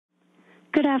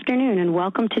Good afternoon and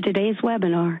welcome to today's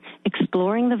webinar,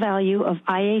 Exploring the Value of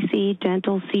IAC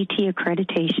Dental CT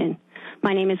Accreditation.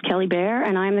 My name is Kelly Baer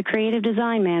and I'm the Creative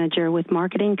Design Manager with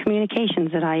Marketing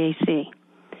Communications at IAC.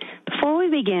 Before we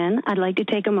begin, I'd like to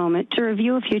take a moment to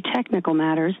review a few technical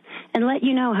matters and let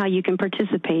you know how you can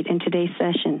participate in today's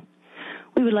session.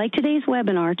 We would like today's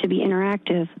webinar to be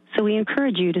interactive, so we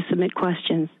encourage you to submit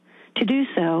questions. To do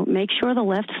so, make sure the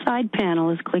left side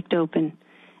panel is clicked open.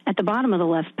 At the bottom of the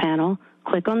left panel,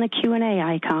 click on the Q&A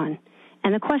icon,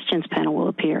 and the questions panel will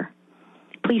appear.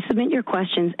 Please submit your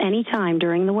questions anytime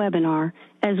during the webinar,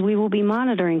 as we will be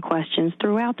monitoring questions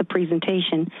throughout the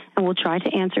presentation, and we'll try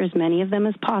to answer as many of them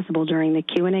as possible during the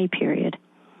Q&A period.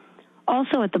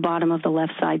 Also at the bottom of the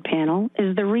left side panel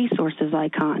is the Resources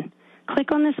icon.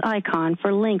 Click on this icon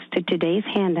for links to today's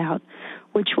handout,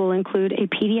 which will include a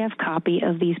PDF copy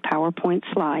of these PowerPoint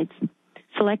slides.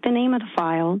 Select the name of the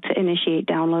file to initiate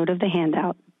download of the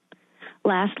handout.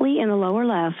 Lastly, in the lower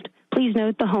left, please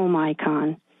note the Home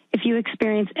icon. If you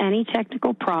experience any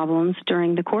technical problems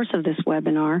during the course of this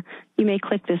webinar, you may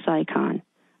click this icon.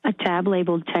 A tab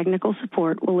labeled Technical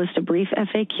Support will list a brief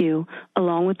FAQ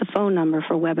along with the phone number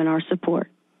for webinar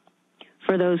support.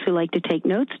 For those who like to take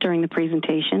notes during the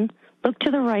presentation, look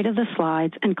to the right of the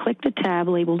slides and click the tab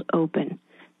labeled Open.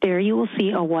 There you will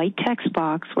see a white text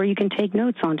box where you can take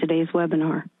notes on today's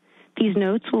webinar. These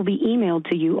notes will be emailed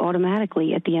to you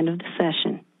automatically at the end of the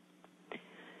session.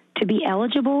 To be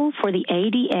eligible for the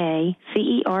ADA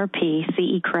CERP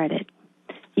CE credit,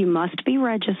 you must be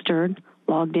registered,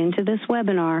 logged into this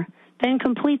webinar, then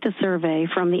complete the survey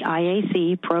from the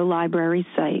IAC Pro Library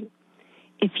site.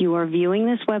 If you are viewing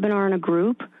this webinar in a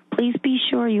group, please be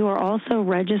sure you are also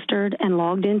registered and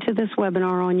logged into this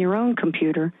webinar on your own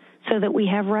computer so that we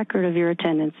have record of your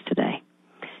attendance today.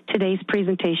 Today's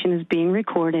presentation is being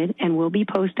recorded and will be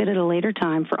posted at a later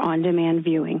time for on-demand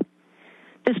viewing.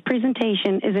 This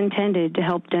presentation is intended to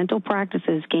help dental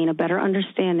practices gain a better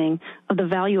understanding of the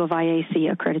value of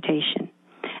IAC accreditation.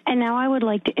 And now I would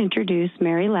like to introduce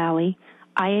Mary Lally,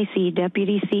 IAC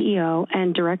Deputy CEO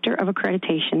and Director of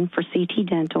Accreditation for CT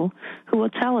Dental, who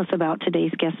will tell us about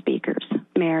today's guest speakers.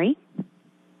 Mary?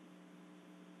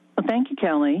 Well, thank you,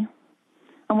 Kelly.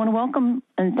 I want to welcome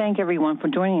and thank everyone for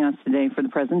joining us today for the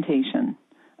presentation.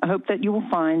 I hope that you will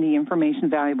find the information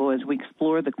valuable as we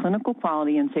explore the clinical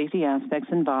quality and safety aspects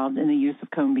involved in the use of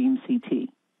cone beam CT.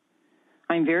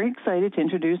 I'm very excited to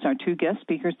introduce our two guest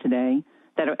speakers today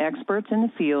that are experts in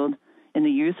the field in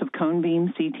the use of cone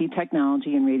beam CT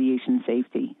technology and radiation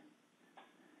safety.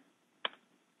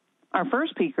 Our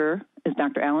first speaker is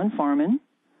Dr. Alan Farman.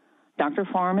 Dr.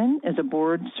 Farman is a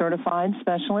board-certified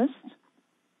specialist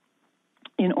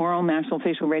in oral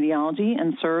maxillofacial radiology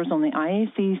and serves on the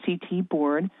IAC CT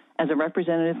board as a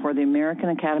representative for the American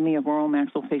Academy of Oral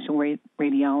Maxillofacial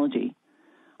Radiology.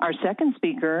 Our second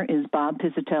speaker is Bob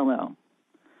Pizzatello.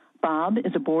 Bob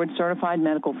is a board-certified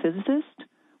medical physicist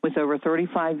with over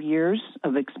 35 years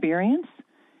of experience.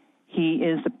 He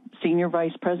is the Senior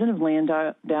Vice President of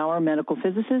Landauer Medical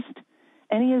Physicist,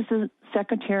 and he is the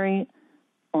Secretary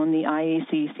on the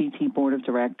IAC CT Board of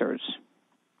Directors.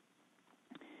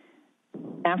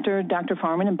 After Dr.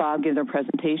 Farman and Bob give their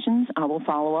presentations, I will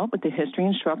follow up with the history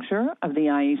and structure of the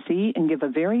IAC and give a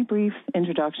very brief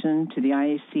introduction to the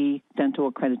IAC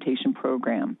Dental Accreditation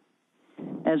Program.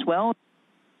 As well,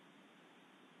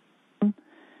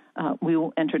 we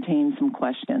will entertain some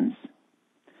questions.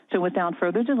 So without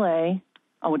further delay,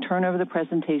 I will turn over the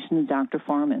presentation to Dr.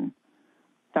 Farman.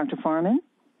 Dr. Farman?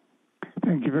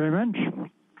 Thank you very much.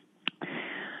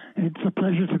 It's a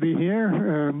pleasure to be here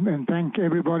and thank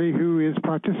everybody who is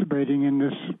participating in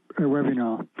this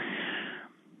webinar.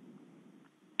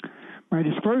 My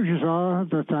disclosures are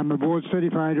that I'm a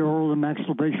board-certified oral and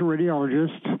maxillofacial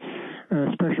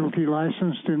radiologist, specialty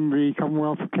licensed in the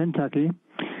Commonwealth of Kentucky.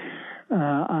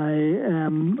 I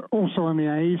am also on the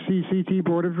IAC CT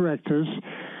Board of Directors.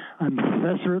 I'm a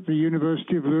professor at the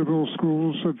University of Louisville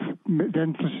Schools of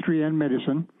Dentistry and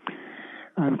Medicine.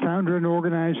 I'm founder and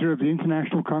organizer of the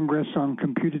International Congress on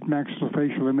Computed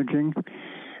Maxillofacial Imaging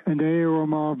and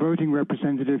AOMR voting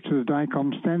representative to the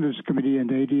DICOM Standards Committee and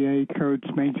ADA Codes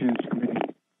Maintenance Committee.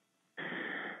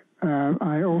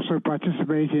 I also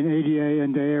participate in ADA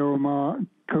and AOMR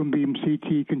cone beam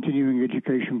CT continuing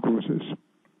education courses.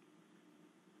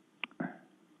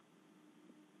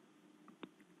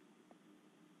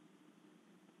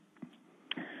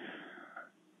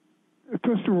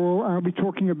 First of all, I'll be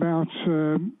talking about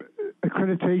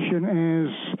accreditation as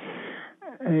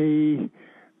a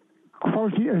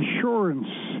quality assurance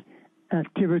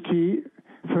activity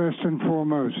first and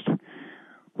foremost.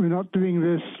 We're not doing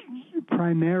this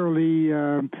primarily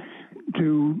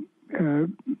to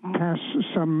pass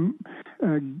some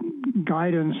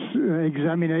guidance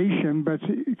examination, but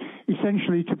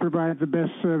essentially to provide the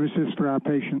best services for our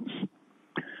patients.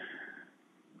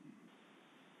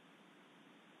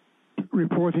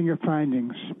 Reporting of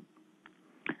findings.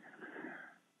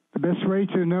 The best way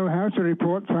to know how to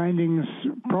report findings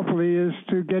properly is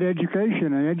to get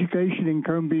education, and education in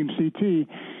cone beam CT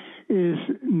is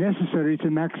necessary to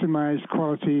maximize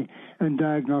quality and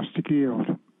diagnostic yield.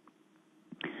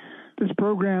 This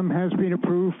program has been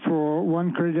approved for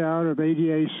 1 credit hour of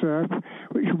ADA CERP,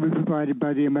 which will be provided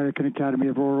by the American Academy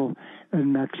of Oral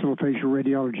and Maxillofacial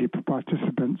Radiology for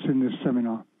participants in this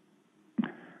seminar.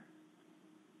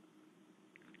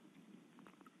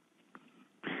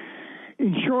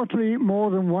 In shortly more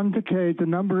than 1 decade, the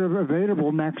number of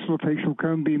available maxillofacial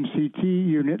cone beam CT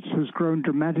units has grown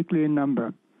dramatically in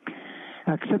number.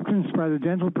 Acceptance by the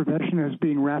dental profession has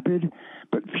been rapid,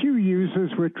 but few users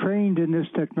were trained in this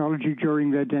technology during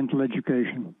their dental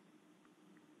education.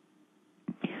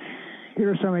 Here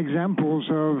are some examples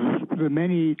of the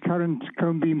many current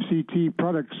cone beam CT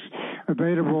products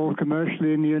available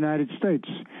commercially in the United States.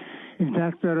 In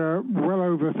fact, there are well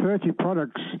over 30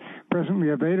 products presently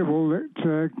available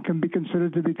that can be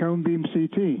considered to be cone beam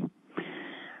CT.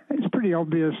 It's pretty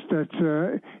obvious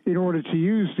that in order to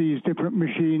use these different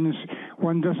machines,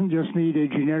 one doesn't just need a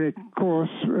generic course,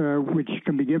 which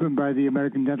can be given by the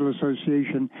American Dental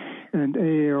Association and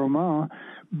AAOMR,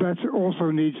 but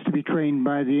also needs to be trained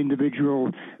by the individual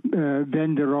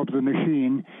vendor of the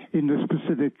machine in the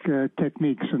specific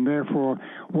techniques. And therefore,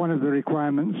 one of the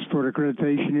requirements for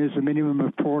accreditation is a minimum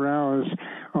of 4 hours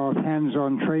of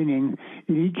hands-on training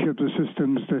in each of the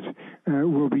systems that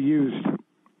will be used.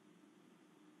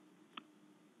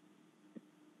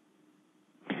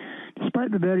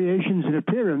 Despite the variations in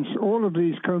appearance, all of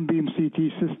these cone beam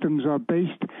CT systems are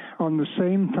based on the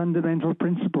same fundamental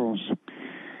principles.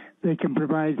 They can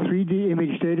provide 3D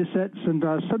image data sets and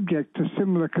are subject to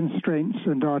similar constraints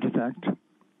and artifacts.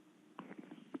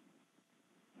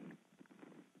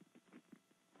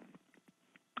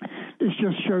 This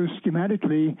just shows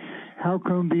schematically how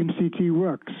cone beam CT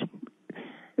works.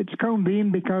 It's cone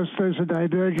beam because there's a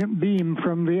divergent beam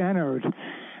from the anode,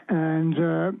 and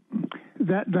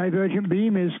that divergent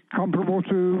beam is comparable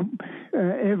to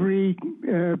every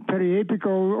periapical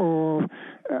or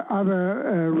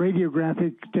other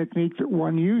radiographic technique that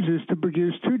one uses to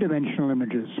produce two-dimensional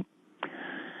images.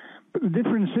 But the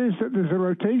difference is that there's a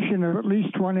rotation of at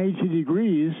least 180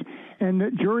 degrees, and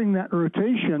that during that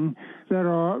rotation, there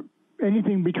are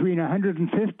anything between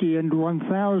 150 and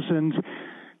 1,000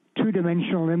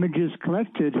 two-dimensional images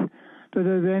collected that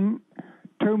are then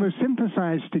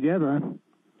tomosynthesized together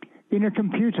in a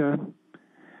computer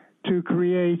to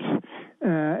create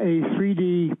a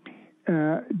 3D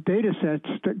data set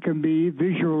that can be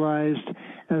visualized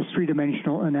as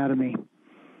three-dimensional anatomy.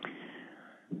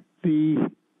 The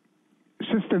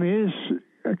system is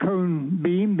a cone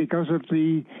beam because of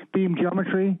the beam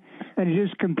geometry, and it is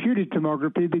computed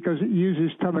tomography because it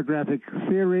uses tomographic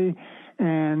theory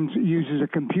and uses a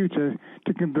computer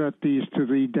to convert these to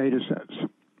the data sets.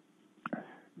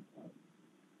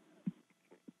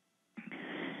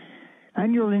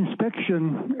 Annual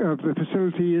inspection of the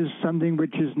facility is something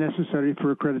which is necessary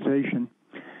for accreditation.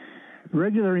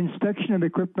 Regular inspection of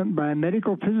equipment by a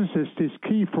medical physicist is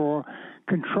key for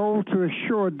control to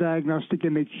assured diagnostic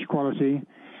image quality,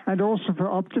 and also for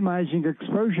optimizing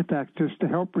exposure factors to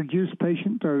help reduce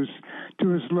patient dose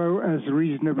to as low as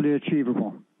reasonably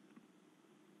achievable.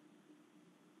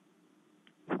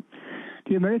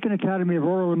 The American Academy of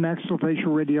Oral and Maxillofacial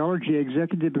Radiology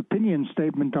Executive Opinion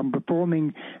Statement on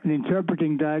Performing and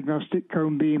Interpreting Diagnostic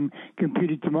Cone Beam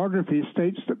Computed Tomography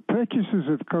states that purchasers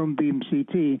of cone beam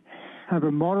CT have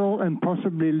a moral and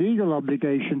possibly legal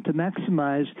obligation to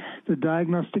maximize the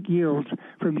diagnostic yield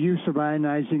from use of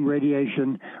ionizing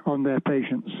radiation on their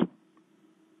patients.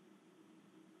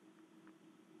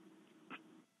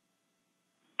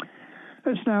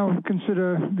 Let's now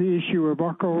consider the issue of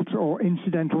occult or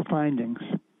incidental findings.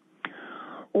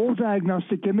 All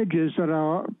diagnostic images that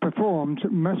are performed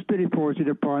must be reported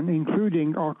upon,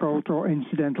 including occult or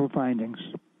incidental findings.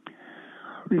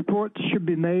 Reports should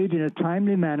be made in a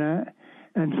timely manner,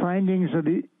 and findings of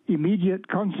immediate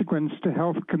consequence to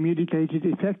help communicate it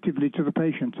effectively to the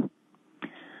patient.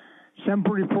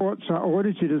 Sample reports are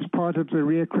audited as part of the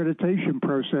reaccreditation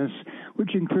process,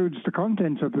 which includes the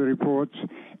content of the reports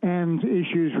and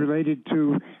issues related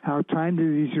to how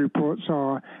timely these reports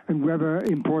are and whether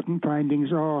important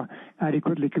findings are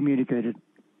adequately communicated.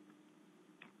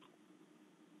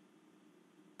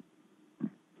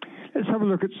 Let's have a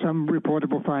look at some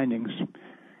reportable findings.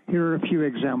 Here are a few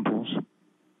examples.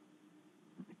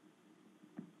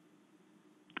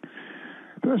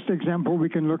 first example we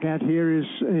can look at here is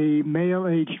a male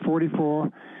aged 44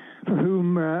 for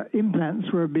whom implants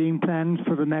were being planned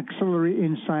for the maxillary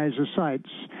incisor sites,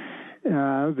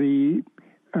 the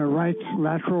right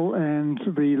lateral and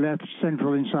the left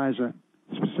central incisor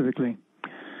specifically.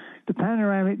 The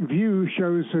panoramic view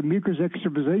shows a mucus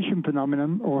extravasation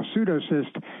phenomenon, or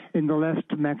pseudocyst, in the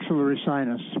left maxillary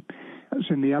sinus. That's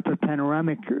in the upper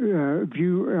panoramic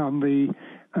view on the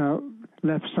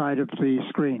left side of the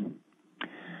screen.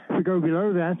 If we go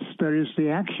below that, there is the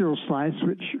axial slice,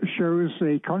 which shows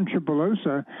a concha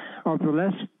bullosa of the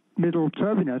left middle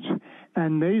turbinate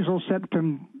and nasal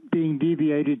septum being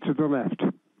deviated to the left.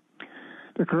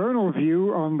 The coronal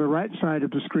view on the right side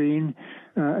of the screen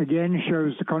again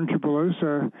shows the concha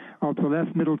bullosa of the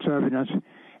left middle turbinate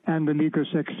and the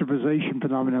mucus extravasation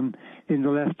phenomenon in the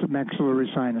left maxillary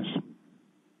sinus.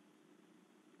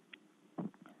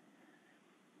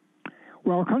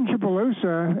 While concha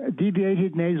bullosa,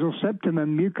 deviated nasal septum,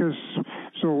 and mucus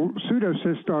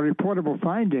pseudocyst are reportable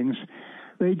findings,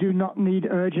 they do not need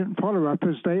urgent follow-up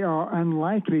as they are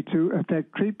unlikely to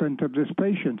affect treatment of this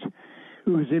patient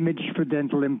who is imaged for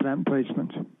dental implant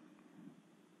placement.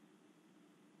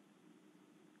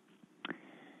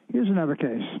 Here's another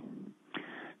case.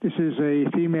 This is a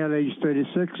female aged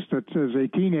 36 that as a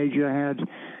teenager had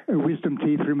wisdom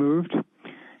teeth removed.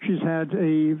 She's had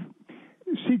a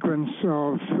sequence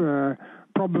of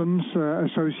problems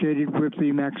associated with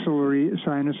the maxillary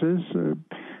sinuses,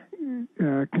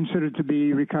 considered to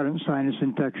be recurrent sinus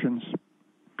infections.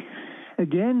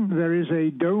 Again, there is a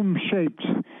dome-shaped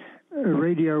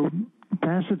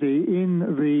radiopacity in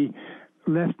the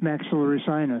left maxillary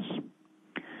sinus.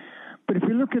 But if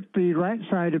we look at the right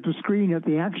side of the screen at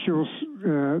the axial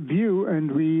view,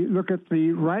 and we look at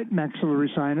the right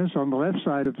maxillary sinus on the left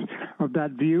side of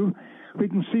that view, we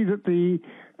can see that the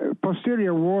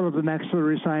posterior wall of the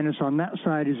maxillary sinus on that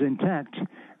side is intact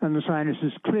and the sinus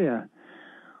is clear.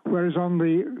 Whereas on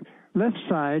the left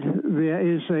side, there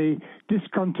is a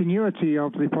discontinuity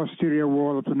of the posterior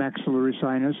wall of the maxillary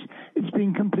sinus. It's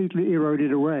been completely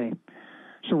eroded away.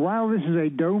 So while this is a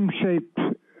dome-shaped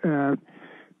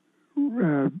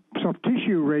soft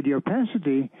tissue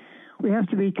radiopacity, we have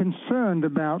to be concerned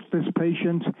about this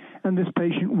patient, and this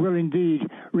patient will indeed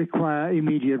require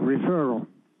immediate referral.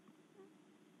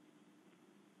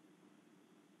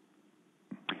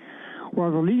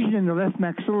 While the lesion in the left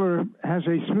maxilla has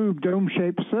a smooth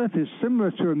dome-shaped surface similar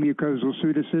to a mucosal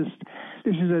pseudocyst,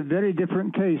 this is a very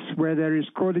different case where there is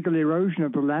cortical erosion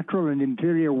of the lateral and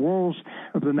inferior walls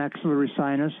of the maxillary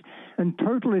sinus and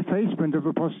total effacement of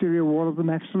the posterior wall of the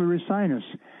maxillary sinus,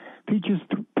 features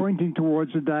pointing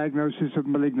towards a diagnosis of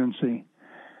malignancy.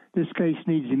 This case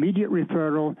needs immediate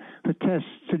referral for tests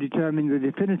to determine the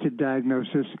definitive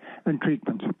diagnosis and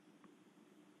treatment.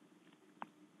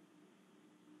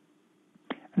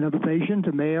 Another patient,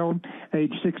 a male,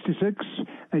 age 66,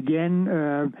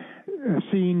 again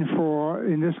seen for,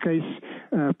 in this case,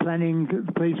 planning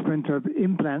the placement of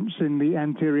implants in the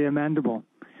anterior mandible.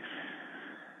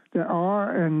 There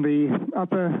are, in the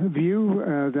upper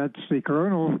view, that's the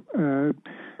coronal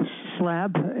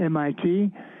slab,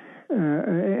 MIT,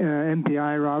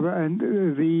 MPI rather, and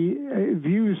the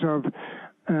views of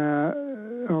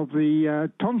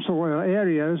the tonsil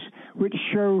areas which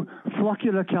show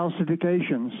floccular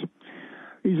calcifications.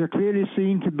 These are clearly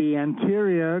seen to be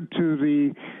anterior to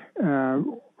the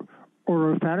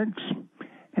oropharynx,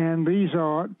 and these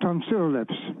are tonsillar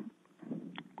lips.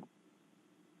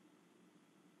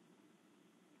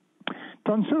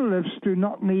 Tonsillar lips do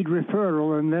not need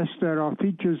referral unless there are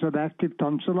features of active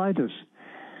tonsillitis.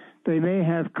 They may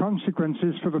have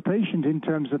consequences for the patient in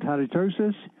terms of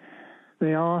halitosis.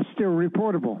 They are still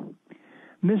reportable.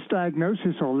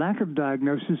 Misdiagnosis or lack of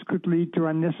diagnosis could lead to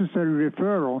unnecessary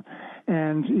referral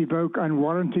and evoke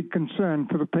unwarranted concern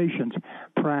for the patient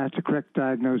prior to correct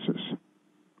diagnosis.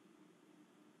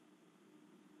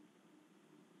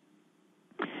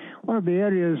 One of the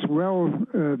areas well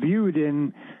viewed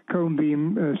in cone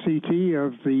beam CT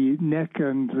of the neck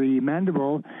and the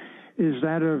mandible is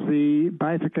that of the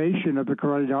bifurcation of the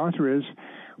carotid arteries,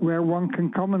 where one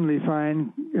can commonly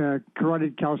find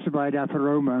carotid calcified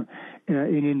atheroma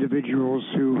in individuals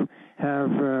who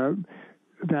have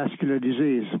vascular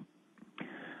disease.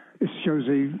 This shows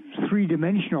a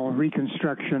three-dimensional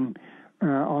reconstruction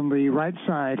on the right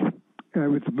side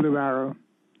with the blue arrow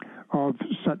of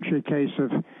such a case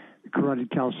of carotid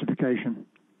calcification.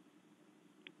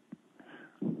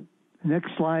 The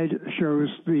next slide shows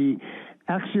the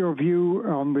axial view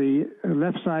on the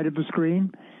left side of the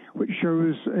screen, which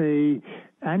shows a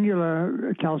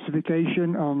annular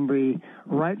calcification on the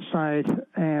right side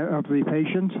of the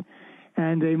patient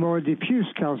and a more diffuse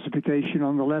calcification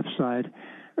on the left side.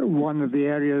 One of the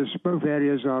areas, both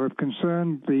areas are of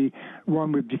concern. The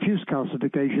one with diffuse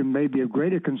calcification may be of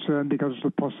greater concern because of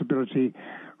the possibility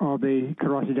of a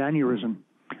carotid aneurysm.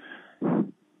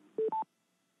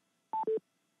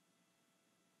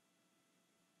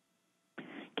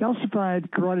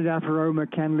 Calcified carotid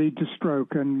atheroma can lead to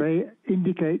stroke and may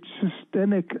indicate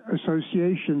systemic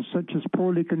associations such as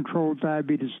poorly controlled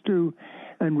diabetes 2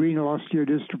 and renal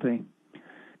osteodystrophy.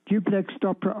 Duplex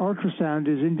Doppler ultrasound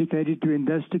is indicated to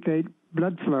investigate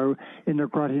blood flow in the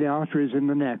carotid arteries in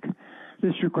the neck.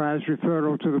 This requires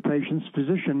referral to the patient's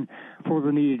physician for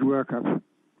the needed workup.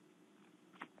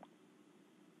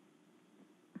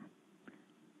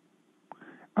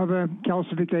 Other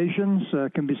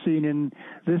calcifications can be seen in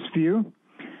this view.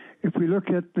 If we look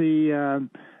at the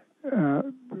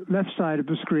left side of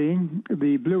the screen,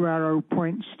 the blue arrow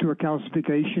points to a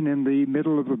calcification in the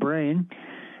middle of the brain,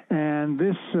 and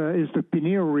this is the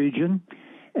pineal region,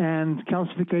 and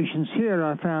calcifications here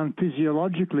are found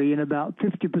physiologically in about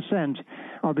 50%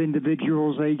 of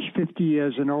individuals aged 50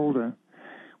 years and older.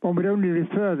 One would only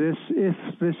refer this if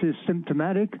this is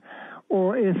symptomatic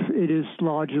or if it is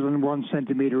larger than 1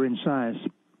 centimeter in size.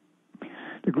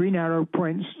 The green arrow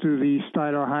points to the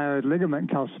stylohyoid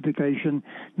ligament calcification,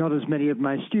 not as many of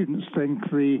my students think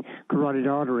the carotid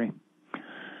artery.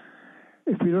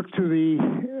 If we look to the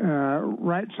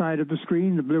right side of the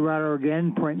screen, the blue arrow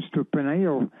again points to a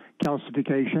pineal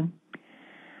calcification.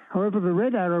 However, the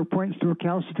red arrow points to a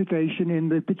calcification in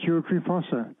the pituitary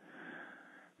fossa.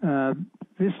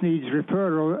 This needs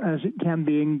referral as it can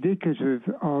be indicative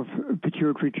of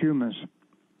pituitary tumors.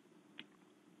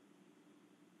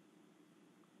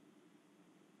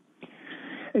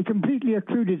 A completely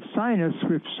occluded sinus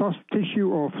with soft tissue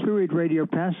or fluid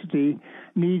radiopacity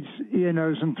needs ear,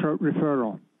 nose, and throat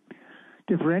referral.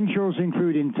 Differentials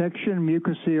include infection,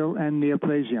 mucocele, and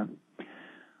neoplasia.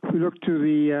 If we look to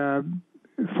the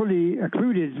fully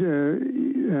occluded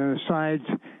side,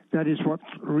 that is what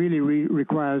really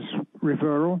requires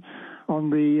referral. On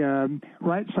the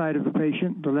right side of the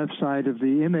patient, the left side of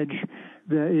the image,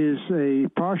 there is a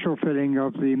partial filling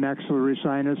of the maxillary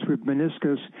sinus with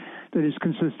meniscus that is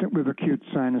consistent with acute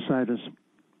sinusitis.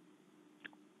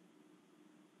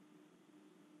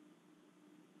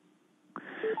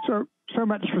 So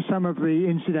much for some of the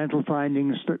incidental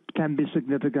findings that can be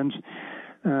significant,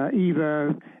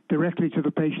 either directly to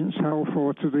the patient's health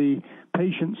or to the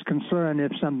patient's concern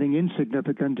if something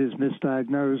insignificant is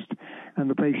misdiagnosed and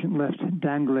the patient left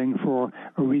dangling for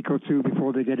a week or two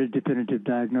before they get a definitive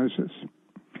diagnosis.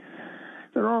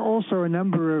 There are also a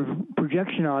number of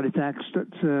projection artifacts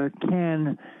that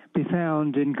can be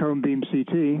found in cone beam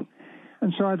CT,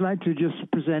 and so I'd like to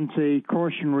just present a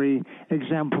cautionary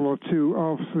example or two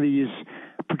of these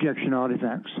projection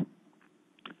artifacts.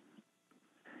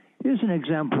 Here's an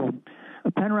example.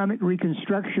 A panoramic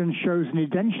reconstruction shows an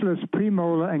edentulous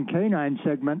premolar and canine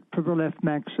segment for the left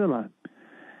maxilla,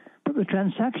 but the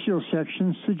transaxial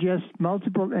section suggests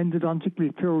multiple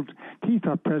endodontically filled teeth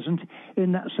are present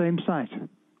in that same site.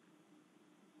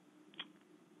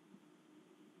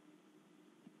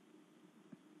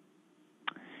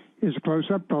 Here's a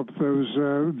close-up of those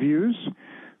views.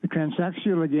 The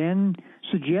transaxial again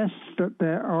suggests that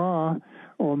there are,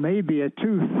 or may be, a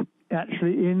tooth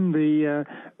actually in the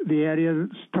area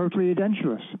that's totally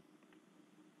edentulous.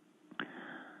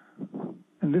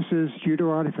 And this is due to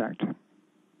artifact.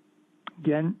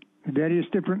 Again, various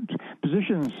different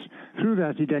positions through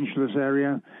that edentulous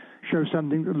area show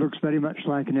something that looks very much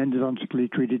like an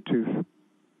endodontically treated tooth.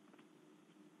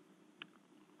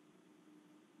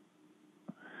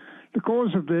 The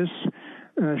cause of this,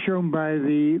 shown by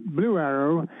the blue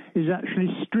arrow, is actually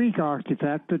streak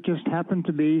artifact that just happened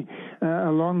to be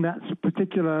along that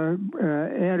particular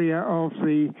area of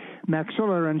the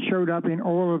maxilla and showed up in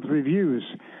all of the views.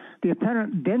 The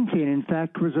apparent dentine, in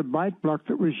fact, was a bite block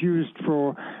that was used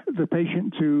for the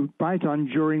patient to bite on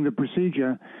during the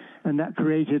procedure, and that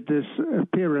created this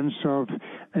appearance of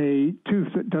a tooth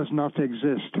that does not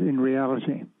exist in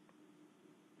reality.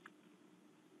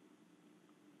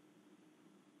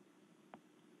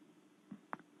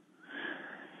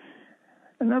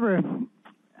 Another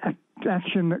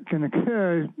action that can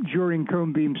occur during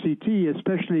cone beam CT,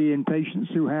 especially in patients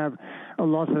who have a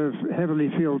lot of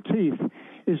heavily filled teeth,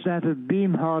 is that of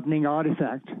beam hardening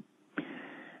artifact.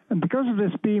 And because of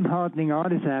this beam hardening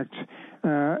artifact,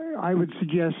 I would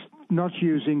suggest not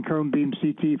using cone beam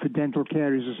CT for dental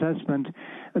caries assessment,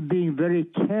 and being very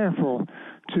careful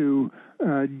to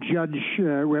judge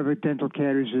whether dental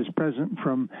caries is present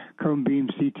from cone beam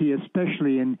CT,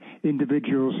 especially in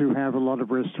individuals who have a lot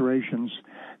of restorations.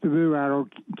 The blue arrow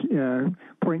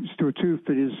points to a tooth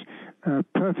that is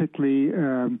perfectly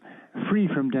free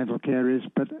from dental caries,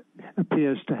 but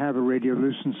appears to have a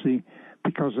radiolucency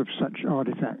because of such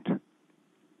artifact.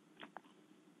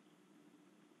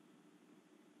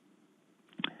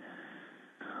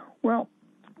 Well,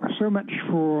 so much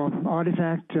for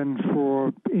artifact and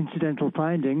for incidental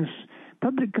findings.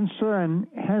 Public concern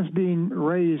has been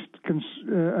raised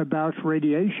about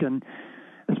radiation,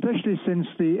 especially since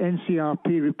the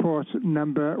NCRP report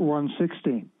number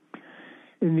 160.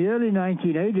 In the early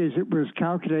 1980s, it was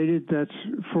calculated that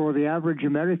for the average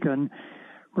American,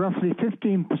 roughly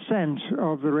 15%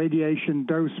 of the radiation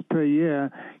dose per year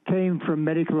came from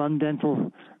medical and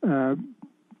dental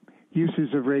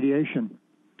uses of radiation.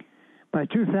 By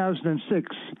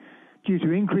 2006, due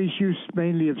to increased use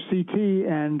mainly of CT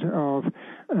and of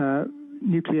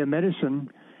nuclear medicine,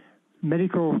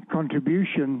 medical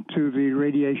contribution to the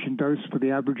radiation dose for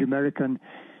the average American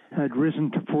had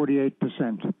risen to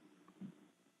 48%.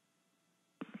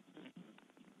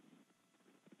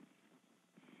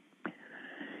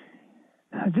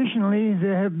 Additionally,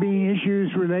 there have been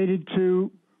issues related to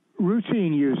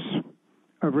routine use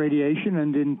of radiation,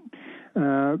 and in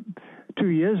 2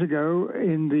 years ago,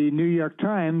 in the New York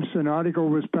Times, an article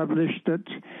was published that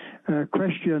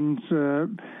questions the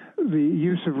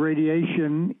use of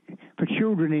radiation for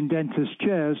children in dentist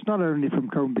chairs, not only from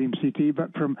cone beam CT,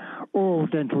 but from all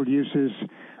dental uses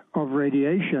of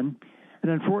radiation.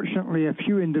 And unfortunately, a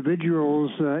few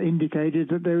individuals indicated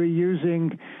that they were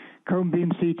using cone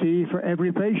beam CT for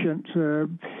every patient,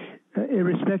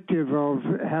 irrespective of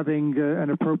having an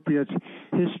appropriate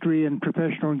history and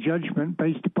professional judgment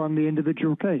based upon the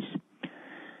individual case.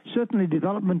 Certainly,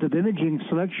 development of imaging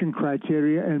selection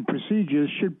criteria and procedures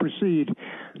should precede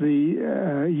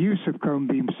the use of cone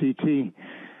beam CT,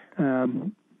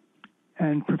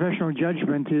 and professional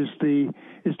judgment is the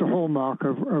hallmark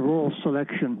of all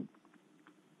selection.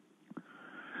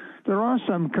 There are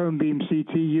some cone beam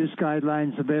CT use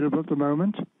guidelines available at the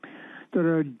moment.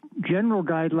 There are general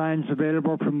guidelines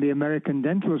available from the American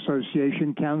Dental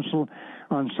Association Council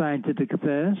on Scientific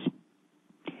Affairs,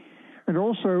 and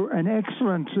also an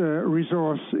excellent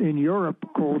resource in Europe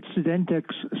called Dentex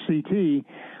CT,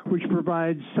 which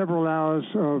provides several hours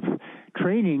of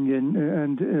training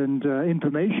and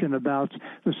information about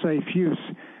the safe use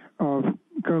of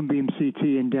cone beam CT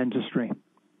in dentistry.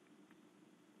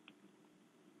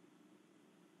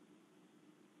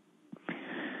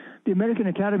 The American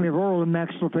Academy of Oral and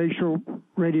Maxillofacial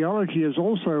Radiology has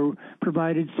also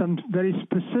provided some very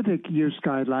specific use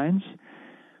guidelines.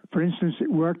 For instance, it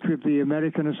worked with the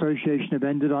American Association of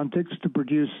Endodontics to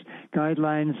produce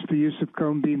guidelines for use of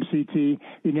cone beam CT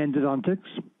in endodontics.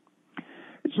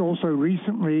 It's also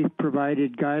recently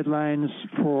provided guidelines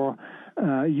for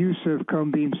use of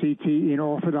cone beam CT in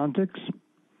orthodontics.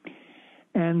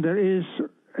 And there is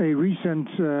a recent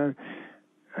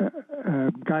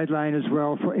guideline as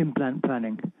well for implant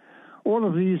planning. All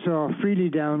of these are freely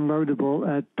downloadable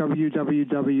at www.aomr.org.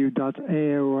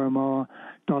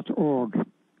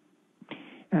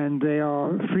 And they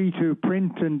are free to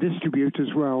print and distribute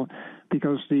as well,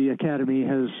 because the Academy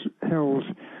has held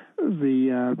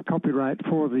the copyright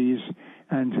for these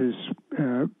and is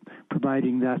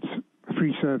providing that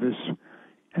free service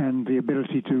and the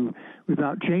ability to,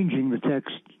 without changing the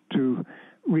text, to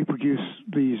reproduce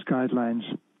these guidelines.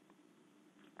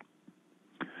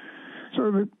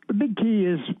 So the big key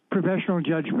is professional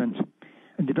judgment,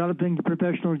 and developing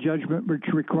professional judgment, which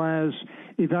requires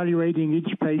evaluating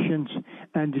each patient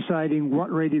and deciding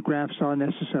what radiographs are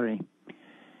necessary.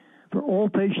 For all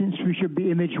patients, we should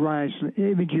be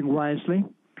imaging wisely.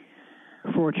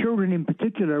 For children in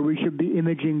particular, we should be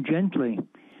imaging gently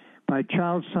by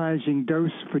child-sizing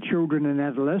dose for children and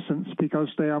adolescents,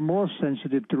 because they are more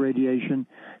sensitive to radiation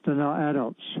than our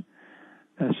adults.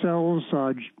 Their cells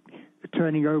are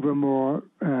turning over more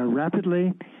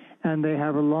rapidly, and they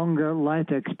have a longer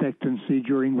life expectancy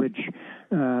during which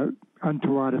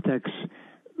untoward effects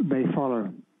may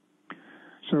follow.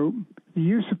 So the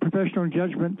use of professional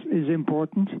judgment is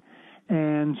important,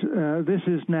 and this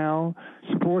is now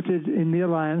supported in the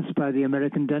alliance by the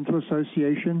American Dental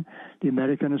Association, the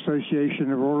American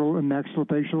Association of Oral and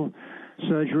Maxillofacial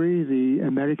Surgery, the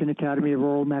American Academy of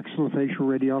Oral Maxillofacial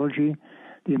Radiology,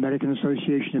 the American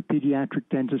Association of Pediatric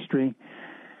Dentistry,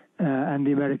 and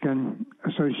the American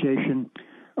Association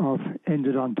of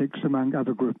Endodontics, among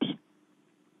other groups.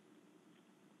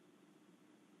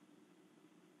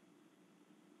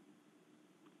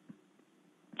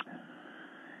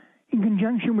 In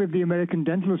conjunction with the American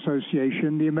Dental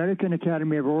Association, the American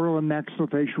Academy of Oral and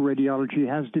Maxillofacial Radiology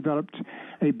has developed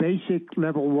a basic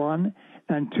Level 1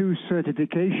 and 2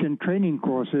 certification training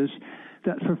courses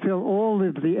that fulfill all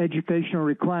of the educational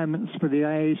requirements for the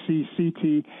IAC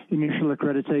CT initial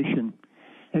accreditation,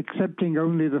 accepting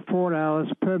only the 4 hours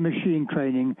per machine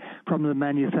training from the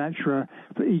manufacturer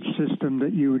for each system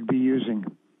that you would be using.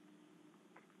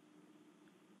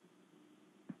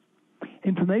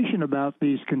 Information about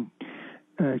these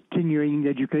continuing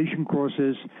education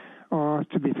courses are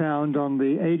to be found on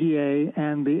the ADA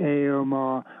and the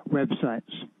AOMR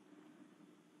websites.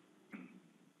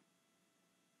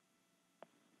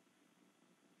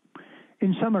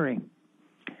 In summary,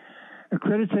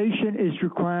 accreditation is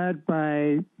required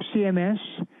by CMS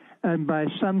and by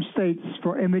some states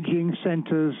for imaging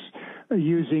centers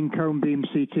using cone beam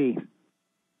CT.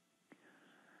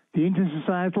 The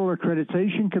Intersocietal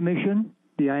Accreditation Commission,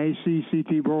 the IAC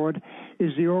CT Board,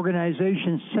 is the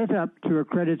organization set up to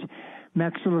accredit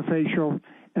maxillofacial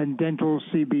and dental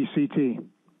CBCT.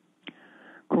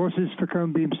 Courses for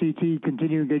cone beam CT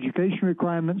continuing education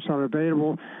requirements are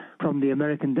available from the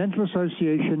American Dental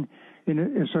Association in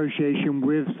association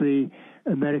with the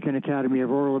American Academy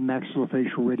of Oral and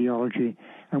Maxillofacial Radiology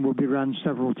and will be run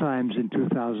several times in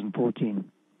 2014.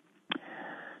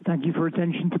 Thank you for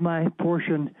attention to my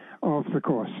portion of the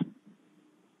course.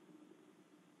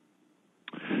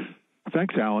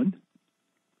 Thanks, Alan.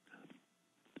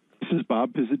 This is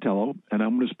Bob Pizzatello, and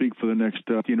I'm going to speak for the next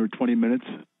 15 or 20 minutes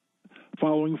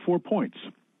following 4 points.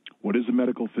 What is a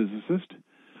medical physicist?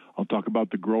 I'll talk about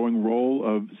the growing role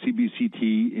of CBCT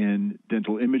in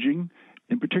dental imaging,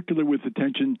 in particular with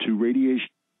attention to radiation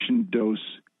dose,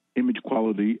 image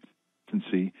quality, and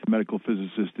efficiency. A medical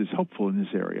physicist is helpful in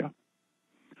this area.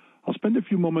 I'll spend a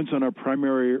few moments on a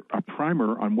primer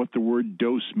on what the word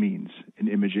dose means in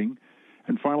imaging,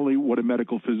 and finally, what a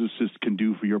medical physicist can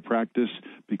do for your practice,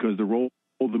 because the role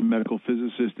of the medical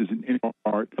physicist is an integral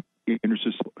part of the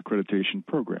Intersocietal Accreditation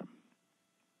Program.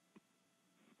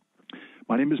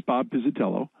 My name is Bob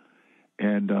Pizzatello,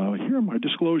 and here are my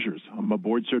disclosures. I'm a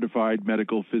board-certified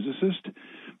medical physicist,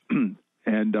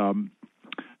 and I'm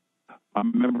a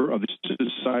member of the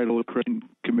Societal Accreditation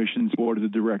Commission's Board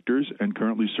of Directors and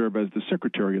currently serve as the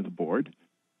Secretary of the Board,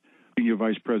 Senior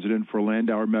Vice President for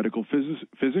Landauer Medical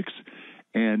Physics,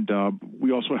 and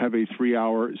we also have a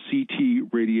 3-hour CT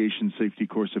radiation safety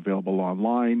course available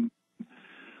online.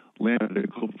 Landauer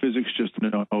Medical Physics, just to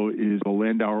know, is a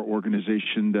Landauer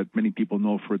organization that many people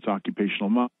know for its occupational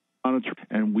monitoring,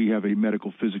 and we have a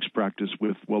medical physics practice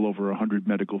with well over 100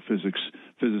 medical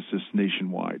physicists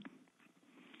nationwide.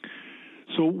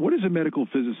 So what is a medical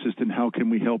physicist and how can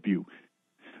we help you?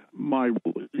 My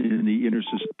role in the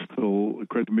Intersocietal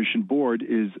Accreditation Board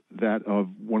is that of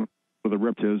one of the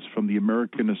representatives from the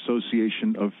American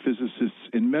Association of Physicists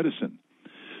in Medicine.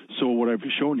 So what I've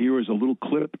shown here is a little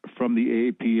clip from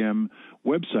the AAPM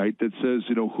website that says,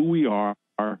 who we are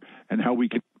and how we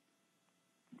can.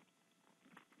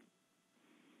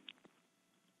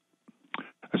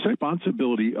 A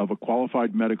responsibility of a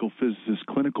qualified medical physicist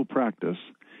clinical practice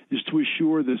is to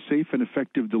assure the safe and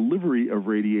effective delivery of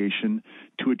radiation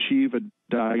to achieve a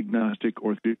diagnostic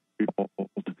or therapeutic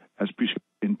result as prescribed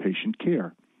in patient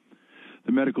care.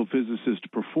 The medical physicist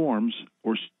performs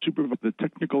or supervises the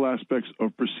technical aspects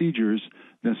of procedures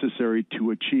necessary to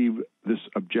achieve this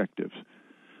objective.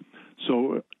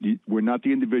 So we're not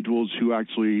the individuals who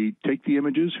actually take the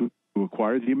images, who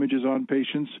acquire the images on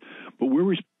patients, but we're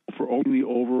responsible for the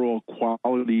overall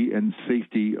quality and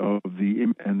safety of the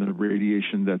image and the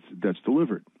radiation that's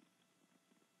delivered.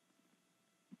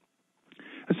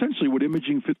 Essentially, what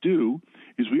imaging physicists do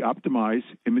is we optimize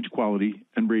image quality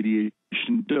and radiation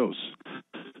dose.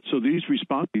 So these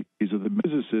responsibilities of the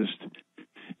physicist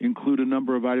include a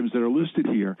number of items that are listed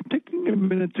here. I'm taking a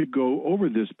minute to go over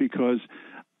this because,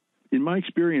 in my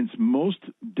experience, most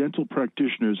dental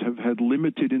practitioners have had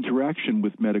limited interaction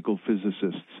with medical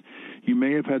physicists. You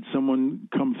may have had someone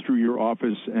come through your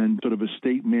office and sort of a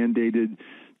state-mandated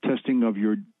testing of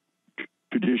your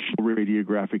traditional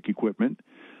radiographic equipment.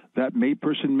 That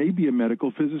person may be a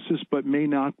medical physicist, but may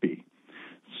not be,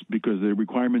 because the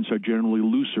requirements are generally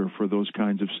looser for those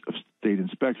kinds of state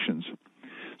inspections.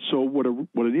 So what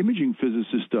an imaging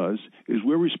physicist does is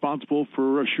we're responsible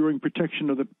for assuring protection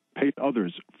of the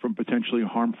others from potentially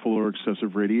harmful or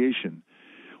excessive radiation.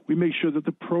 We make sure that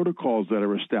the protocols that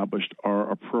are established are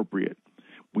appropriate.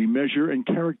 We measure and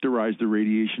characterize the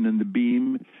radiation in the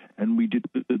beam, and we did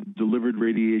the delivered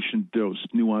radiation dose,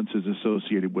 nuances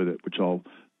associated with it, which I'll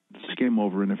skim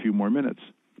over in a few more minutes.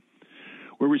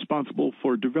 We're responsible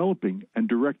for developing and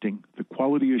directing the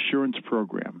quality assurance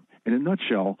program in a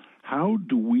nutshell, how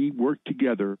do we work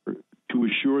together to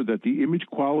assure that the image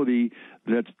quality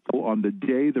that's on the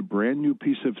day the brand new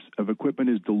piece of equipment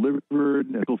is delivered,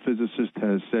 the medical physicist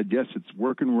has said, yes, it's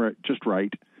working just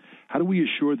right. How do we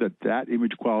assure that that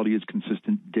image quality is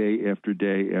consistent day after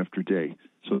day after day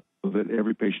so that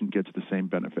every patient gets the same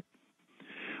benefit?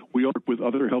 We work with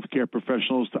other healthcare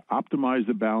professionals to optimize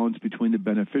the balance between the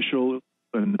beneficial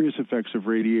and serious effects of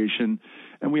radiation,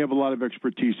 and we have a lot of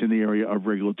expertise in the area of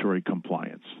regulatory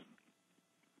compliance.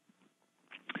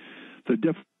 The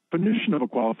definition of a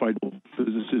qualified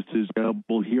physicist is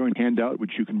available here in handout,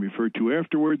 which you can refer to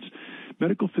afterwards.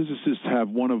 Medical physicists have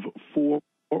one of four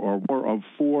or more of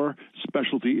four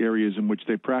specialty areas in which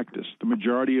they practice. The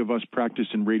majority of us practice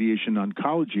in radiation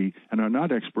oncology and are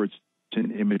not experts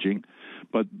in imaging,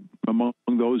 but among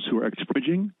those who are expert in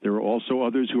imaging, there are also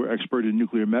others who are expert in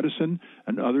nuclear medicine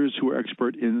and others who are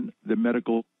expert in the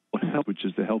medical health, which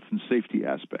is the health and safety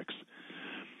aspects.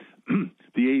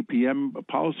 The APM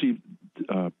policy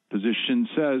position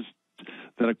says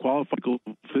that a qualified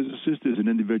physicist is an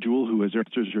individual who has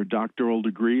earned a doctoral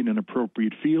degree in an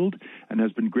appropriate field and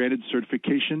has been granted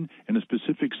certification in a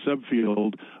specific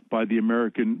subfield by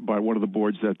one of the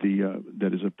boards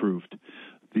that is approved.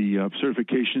 The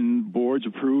certification boards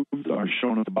approved are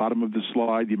shown at the bottom of the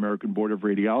slide: the American Board of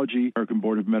Radiology, American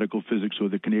Board of Medical Physics, or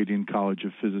the Canadian College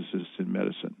of Physicists in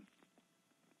Medicine.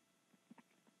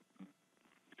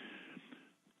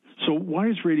 So why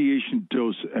is radiation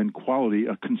dose and quality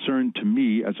a concern to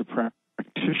me as a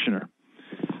practitioner?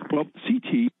 Well,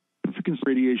 CT, significant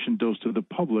radiation dose to the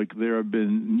public, there have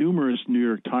been numerous New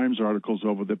York Times articles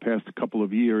over the past couple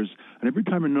of years, and every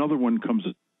time another one comes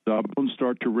up, phones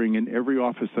start to ring in every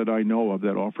office that I know of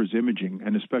that offers imaging,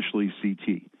 and especially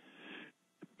CT.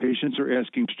 Patients are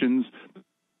asking questions.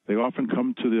 They often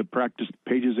come to the practice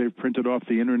pages they've printed off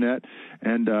the internet,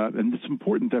 and it's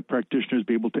important that practitioners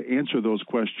be able to answer those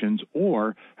questions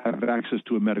or have access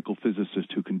to a medical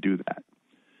physicist who can do that.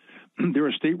 There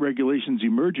are state regulations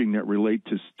emerging that relate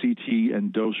to CT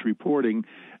and dose reporting,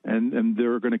 and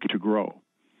they're going to grow.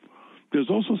 There's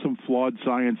also some flawed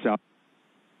science out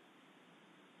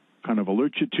kind of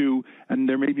alert you to, and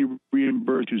there may be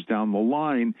reimbursements down the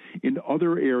line in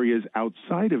other areas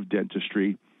outside of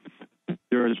dentistry.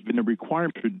 There has been a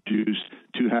requirement introduced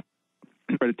to have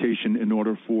accreditation in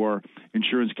order for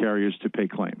insurance carriers to pay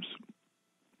claims.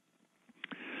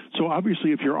 So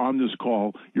obviously, if you're on this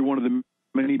call, you're one of the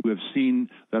many who have seen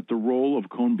that the role of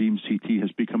cone beam CT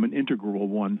has become an integral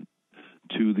one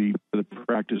to the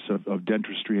practice of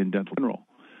dentistry and dental in general.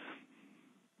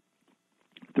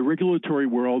 The regulatory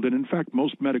world, and in fact,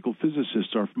 most medical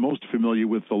physicists are most familiar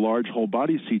with the large whole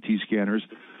body CT scanners.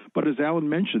 But as Alan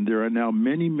mentioned, there are now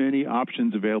many, many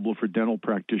options available for dental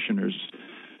practitioners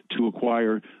to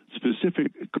acquire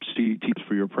specific CTs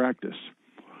for your practice.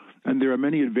 And there are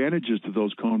many advantages to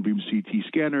those cone beam CT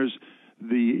scanners.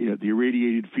 The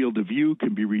irradiated field of view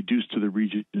can be reduced to the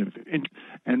region of interest.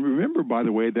 And remember, by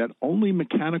the way, that only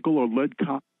mechanical or lead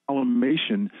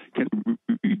collimation can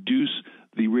reduce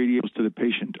the radiation to the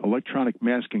patient. Electronic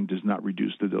masking does not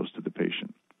reduce the dose to the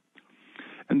patient.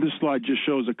 And this slide just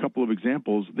shows a couple of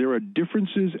examples. There are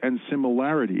differences and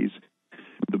similarities.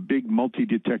 The big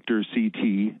multi-detector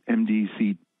CT,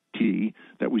 MDCT,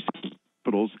 that we see in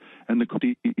hospitals, and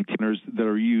the scanners that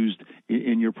are used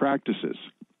in your practices.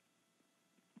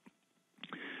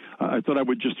 I thought I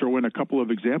would just throw in a couple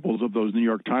of examples of those New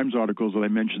York Times articles that I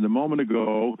mentioned a moment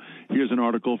ago. Here's an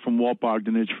article from Walt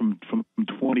Bogdanich from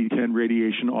 2010,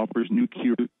 Radiation Offers New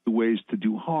Ways to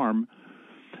Do Harm.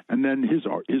 And then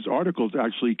his articles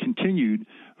actually continued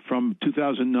from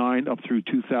 2009 up through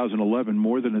 2011,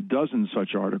 more than a dozen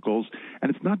such articles.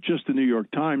 And it's not just the New York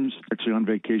Times, actually on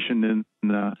vacation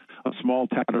in a small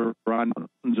town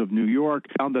of New York,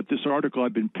 found that this article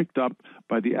had been picked up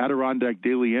by the Adirondack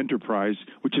Daily Enterprise,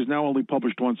 which is now only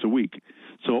published once a week.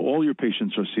 So all your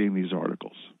patients are seeing these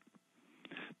articles.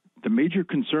 The major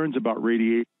concerns about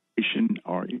radiation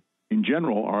in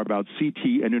general are about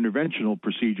CT and interventional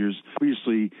procedures.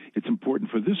 Obviously, it's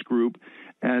important for this group.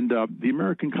 And the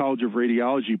American College of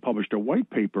Radiology published a white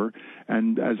paper.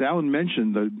 And as Alan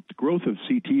mentioned, the growth of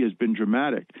CT has been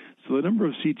dramatic. So the number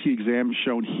of CT exams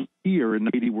shown here in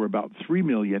 1980 were about 3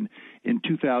 million. In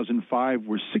 2005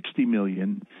 were 60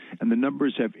 million. And the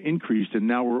numbers have increased, and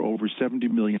now we're over 70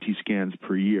 million CT scans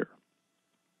per year.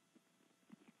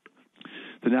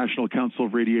 The National Council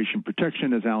of Radiation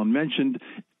Protection, as Alan mentioned,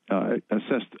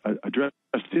 addressed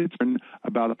its concern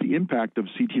about the impact of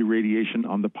CT radiation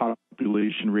on the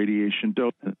population radiation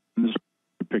dose. And this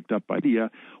picked up by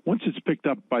media. Once it's picked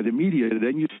up by the media,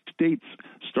 then states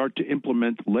start to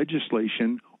implement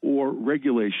legislation or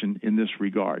regulation in this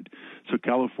regard. So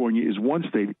California is one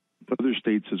state, but other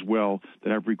states as well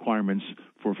that have requirements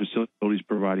for facilities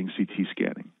providing CT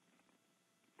scanning.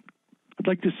 I'd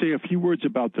like to say a few words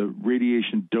about the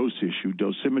radiation dose issue,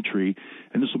 dosimetry,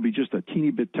 and this will be just a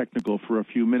teeny bit technical for a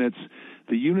few minutes.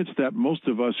 The units that most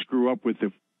of us grew up with,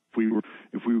 if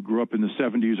we grew up in the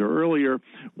 70s or earlier,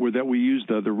 were that we used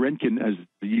the Roentgen as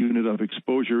the unit of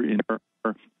exposure in our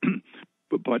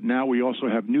but now we also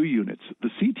have new units. The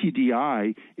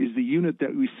CTDI is the unit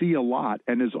that we see a lot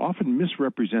and is often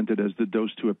misrepresented as the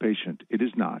dose to a patient. It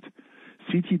is not.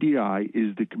 CTDI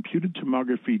is the computed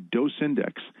tomography dose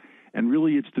index, and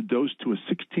really it's the dose to a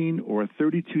 16 or a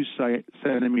 32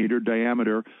 centimeter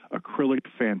diameter acrylic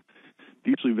fan.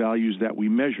 These are values that we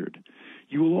measured.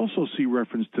 You will also see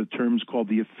reference to terms called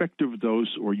the effective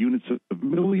dose or units of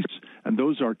milliliters, and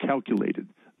those are calculated,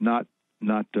 not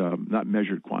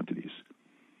measured quantities.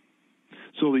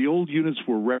 So the old units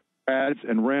were rads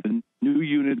and rand. New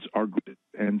units are good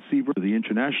and sievert, the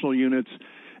international units.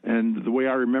 And the way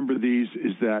I remember these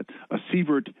is that a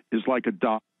sievert is like a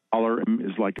dollar,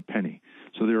 is like a penny.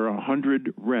 So there are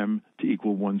 100 rem to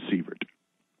equal 1 sievert.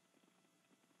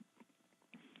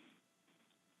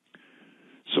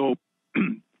 So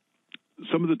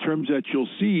some of the terms that you'll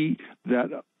see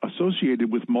that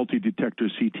associated with multi-detector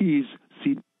CTs,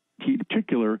 CT in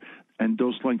particular, and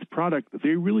dose length product,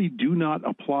 they really do not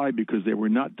apply because they were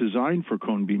not designed for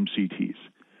cone beam CTs.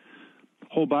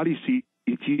 Whole body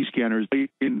CT scanners,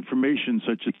 information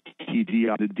such as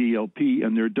TDI, the DLP,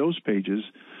 and their dose pages.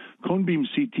 Cone beam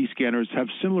CT scanners have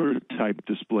similar type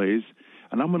displays,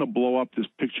 and I'm going to blow up this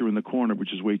picture in the corner,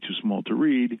 which is way too small to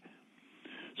read.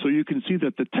 So you can see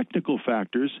that the technical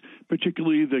factors,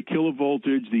 particularly the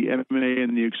kilovoltage, the MNA,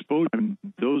 and the exposure,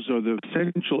 those are the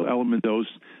essential element dose.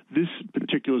 This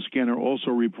particular scanner also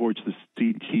reports the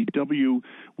CTW,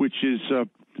 which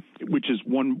is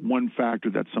one factor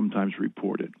that's sometimes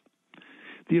reported.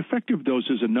 The effective dose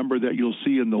is a number that you'll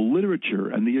see in the literature,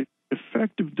 and the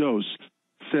effective dose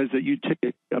says that you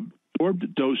take an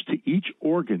absorbed dose to each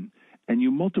organ and you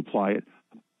multiply it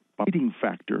by the weighting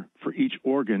factor for each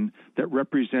organ that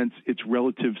represents its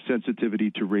relative sensitivity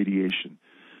to radiation.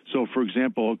 So, for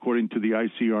example, according to the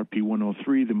ICRP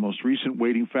 103, the most recent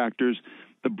weighting factors,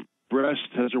 the breast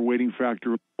has a weighting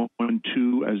factor of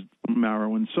 1.2, as bone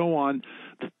marrow and so on.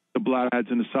 The bladders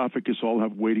and esophagus all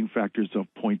have weighting factors of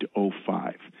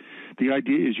 0.05. The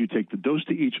idea is you take the dose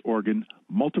to each organ,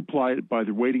 multiply it by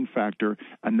the weighting factor,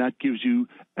 and that gives you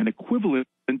an equivalent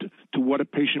to what a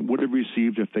patient would have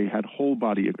received if they had whole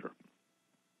body adder.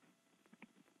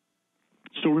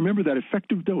 So remember that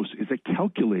effective dose is a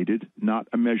calculated, not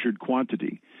a measured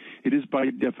quantity. It is by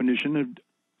definition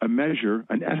a measure,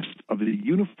 an estimate of the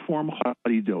uniform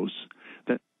body dose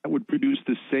that would produce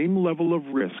the same level of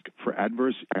risk for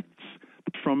adverse effects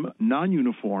from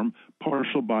non-uniform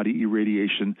partial body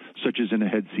irradiation, such as in a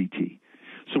head CT.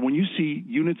 So when you see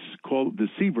units called the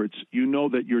sieverts, you know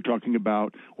that you're talking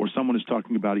about, or someone is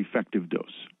talking about, effective dose.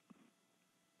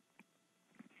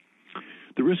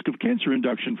 The risk of cancer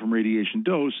induction from radiation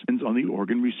dose depends on the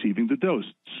organ receiving the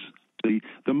dose.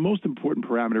 The most important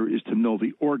parameter is to know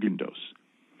the organ dose.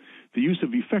 The use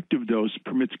of effective dose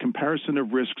permits comparison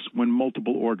of risks when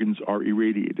multiple organs are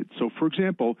irradiated. So, for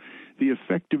example, the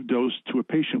effective dose to a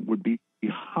patient would be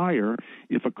higher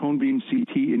if a cone beam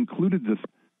CT included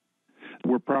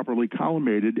were properly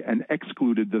collimated and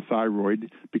excluded the thyroid,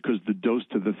 because the dose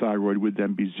to the thyroid would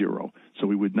then be 0. So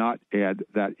we would not add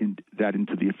that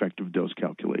into the effective dose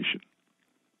calculation.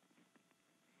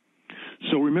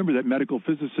 So remember that medical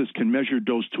physicists can measure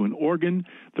dose to an organ.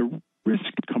 The risk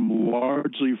come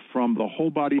largely from the whole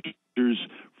body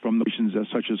from nations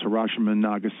such as Hiroshima and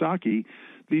Nagasaki.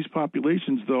 These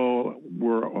populations, though,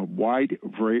 were a wide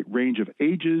range of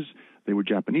ages. They were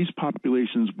Japanese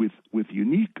populations with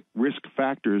unique risk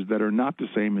factors that are not the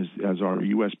same as our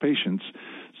U.S. patients.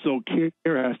 So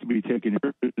care has to be taken in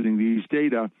interpreting these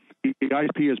data. The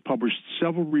IAP has published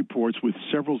several reports with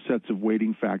several sets of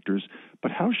weighting factors,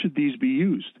 but how should these be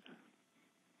used?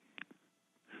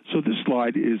 So this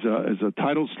slide is a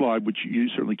title slide, which you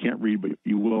certainly can't read, but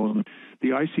you will. The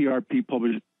ICRP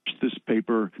published this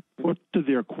paper. What do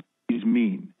their quantities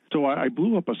mean? So I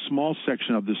blew up a small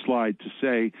section of the slide to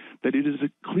say that it is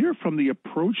clear from the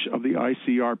approach of the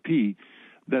ICRP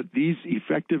that these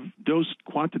effective dose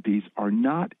quantities are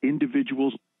not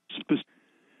individual specific,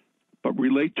 but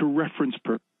relate to reference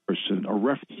person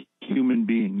or human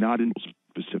being, not in.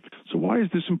 specific. So why is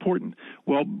this important?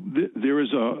 Well,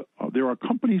 there are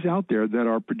companies out there that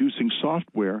are producing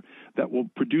software that will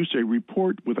produce a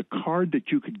report with a card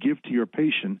that you could give to your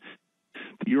patient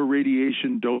that your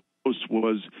radiation dose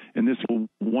was, in this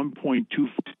 1.2.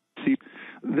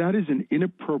 That is an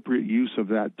inappropriate use of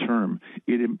that term.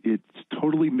 It's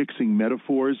totally mixing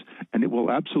metaphors, and it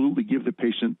will absolutely give the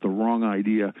patient the wrong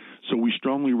idea. So we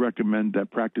strongly recommend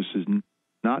that practices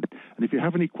not. And if you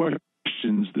have any questions,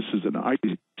 this is an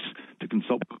IAC to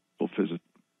consult a physicist.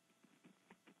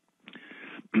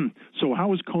 So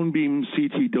how is cone beam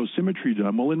CT dosimetry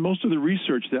done? Well, in most of the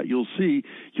research that you'll see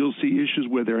issues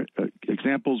where there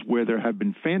examples where there have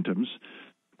been phantoms,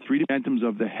 3D phantoms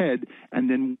of the head, and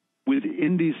then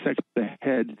within these sections of the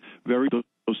head, very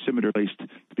dosimeter placed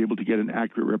to be able to get an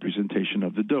accurate representation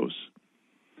of the dose.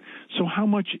 So how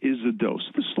much is the dose?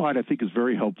 This slide, I think, is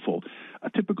very helpful. A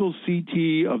typical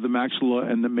CT of the maxilla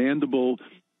and the mandible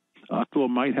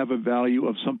might have a value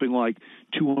of something like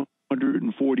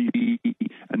 240,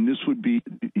 and this would be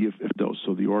the dose,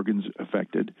 so the organs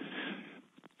affected.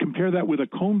 Compare that with a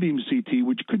cone beam CT,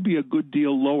 which could be a good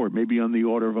deal lower, maybe on the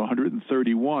order of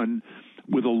 131,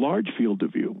 with a large field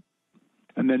of view.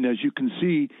 And then, as you can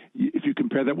see, if you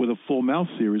compare that with a full mouth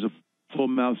series,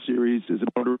 is an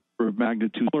order of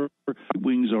magnitude lower.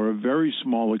 Wings are a very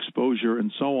small exposure,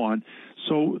 and so on.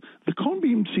 So the cone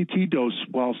beam CT dose,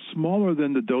 while smaller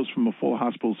than the dose from a full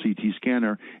hospital CT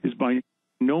scanner, is by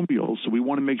no means. So we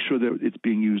want to make sure that it's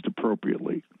being used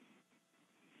appropriately.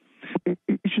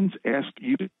 Patients ask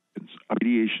you a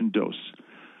radiation dose.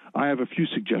 I have a few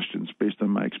suggestions based on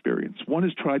my experience. One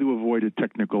is try to avoid a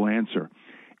technical answer.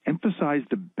 Emphasize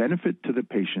the benefit to the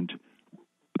patient,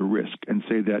 the risk, and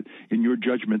say that, in your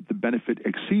judgment, the benefit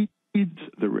exceeds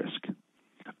the risk.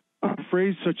 A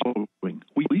phrase such as,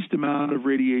 we least amount of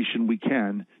radiation we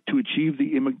can to achieve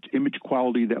the image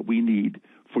quality that we need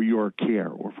for your care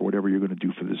or for whatever you're going to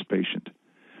do for this patient.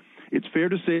 It's fair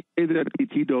to say that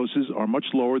CT doses are much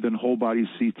lower than whole-body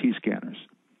CT scanners.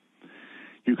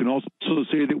 You can also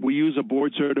say that we use a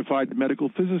board-certified medical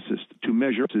physicist to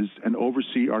measure and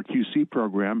oversee our QC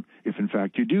program, if in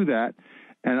fact you do that.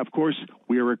 And of course,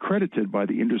 we are accredited by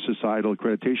the Intersocietal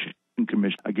Accreditation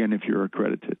Commission, again, if you're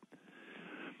accredited.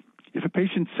 If a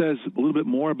patient says a little bit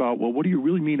more about, well, what do you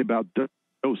really mean about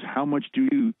dose? How much do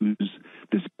you use?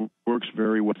 This works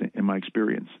very well in my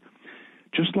experience.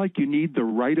 Just like you need the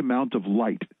right amount of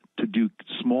light to do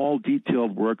small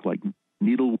detailed work like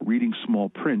needle reading small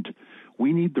print,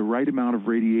 we need the right amount of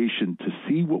radiation to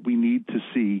see what we need to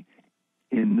see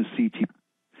in the CT.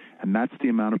 And that's the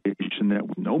amount of radiation that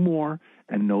we no more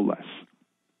and no less.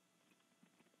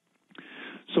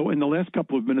 So in the last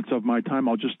couple of minutes of my time,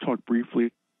 I'll just talk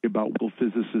briefly about what a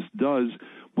physicist does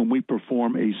when we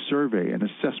perform a survey, an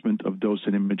assessment of dose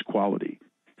and image quality.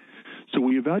 So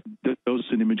we evaluate the dose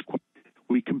and image quality.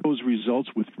 We compose results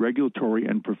with regulatory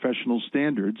and professional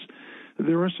standards.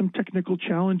 There are some technical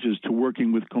challenges to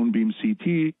working with cone beam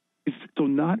CT, so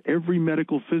not every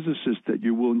medical physicist that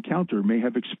you will encounter may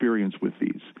have experience with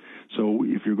these. So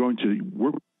if you're going to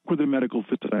work with a medical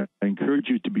physicist, I encourage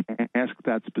you to ask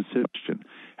that specific question.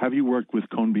 Have you worked with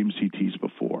cone beam CTs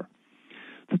before?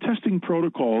 The testing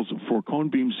protocols for cone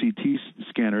beam CT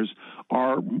scanners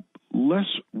are less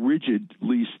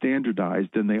rigidly standardized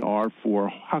than they are for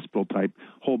hospital-type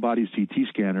whole-body CT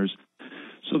scanners,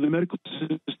 so the medical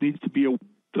physicist needs to be aware of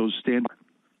those standards.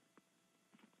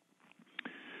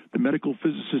 The medical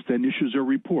physicist then issues a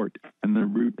report, and the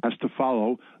report has to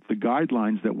follow the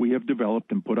guidelines that we have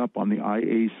developed and put up on the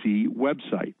IAC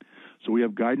website. So we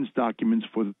have guidance documents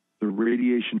for the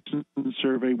radiation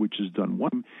survey, which is done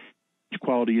one,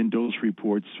 quality and dose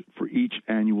reports for each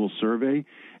annual survey.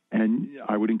 And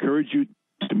I would encourage you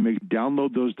to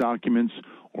download those documents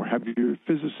or have your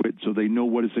physicist so they know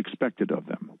what is expected of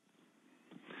them.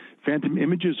 Phantom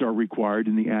images are required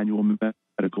in the annual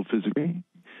medical physics.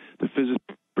 The physicists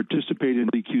participate in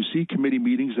the QC committee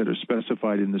meetings that are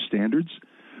specified in the standards.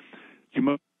 You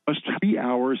must have a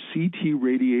 3-hour CT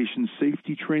radiation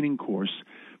safety training course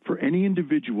for any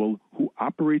individual who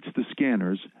operates the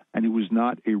scanners and who is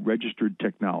not a registered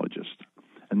technologist.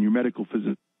 And your medical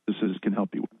physicist can help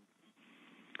you.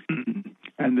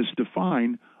 And this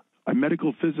define a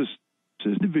medical physicist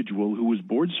individual who is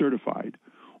board certified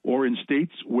or in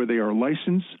states where they are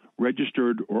licensed,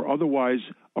 registered, or otherwise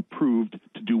approved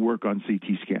to do work on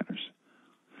CT scanners.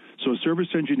 So a service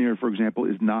engineer, for example,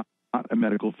 is not a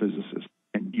medical physicist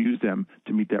and use them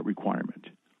to meet that requirement.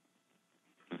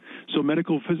 So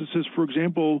medical physicists, for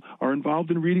example, are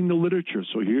involved in reading the literature.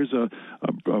 So here's a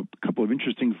couple of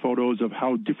interesting photos of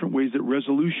how different ways that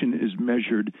resolution is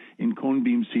measured in cone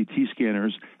beam CT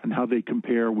scanners and how they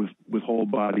compare with whole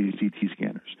body CT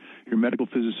scanners. Your medical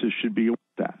physicist should be aware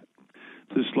of that.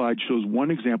 This slide shows one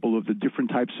example of the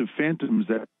different types of phantoms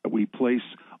that we place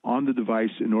on the device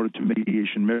in order to make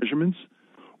radiation measurements.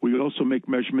 We also make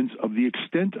measurements of the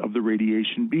extent of the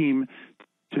radiation beam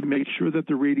to make sure that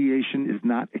the radiation is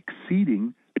not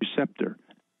exceeding the receptor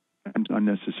and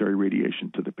unnecessary radiation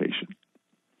to the patient.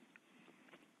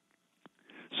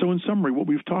 So in summary, what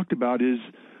we've talked about is,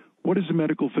 what is a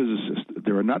medical physicist?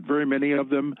 There are not very many of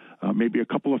them, maybe a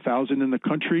couple of thousand in the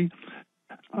country,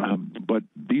 but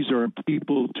these are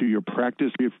people to your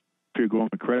practice. If you're going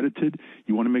accredited,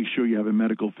 you want to make sure you have a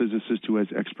medical physicist who has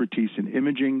expertise in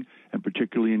imaging and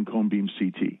particularly in cone beam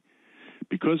CT.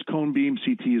 Because cone beam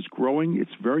CT is growing,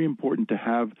 it's very important to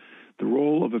have the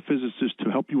role of a physicist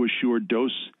to help you assure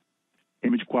dose,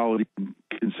 image quality, and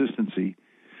consistency.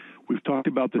 We've talked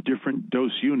about the different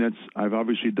dose units. I've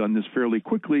obviously done this fairly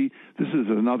quickly. This is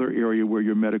another area where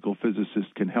your medical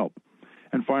physicist can help.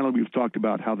 And finally, we've talked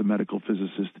about how the medical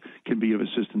physicist can be of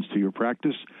assistance to your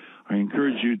practice. I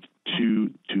encourage you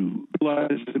to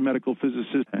realize the medical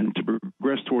physicist and to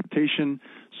progress toward accreditation.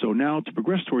 So now, to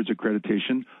progress towards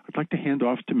accreditation, I'd like to hand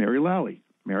off to Mary Lally.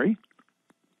 Mary?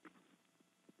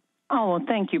 Oh, well,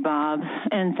 thank you, Bob.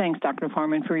 And thanks, Dr.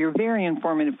 Farman, for your very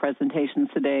informative presentations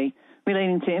today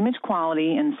relating to image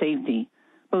quality and safety,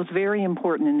 both very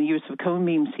important in the use of cone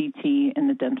beam CT in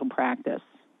the dental practice.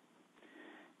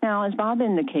 Now, as Bob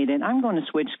indicated, I'm going to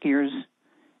switch gears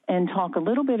and talk a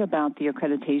little bit about the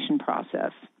accreditation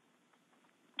process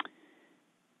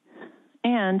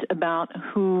and about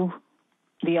who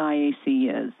the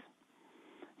IAC is.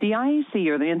 The IAC,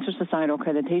 or the Intersocietal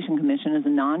Accreditation Commission, is a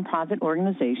nonprofit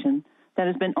organization that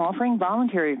has been offering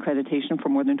voluntary accreditation for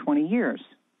more than 20 years.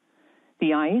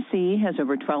 The IAC has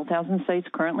over 12,000 sites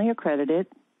currently accredited,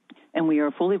 and we are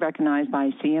fully recognized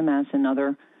by CMS and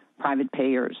other private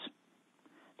payers.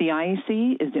 The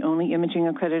IAC is the only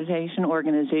imaging accreditation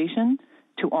organization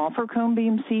to offer cone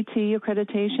beam CT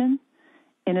accreditation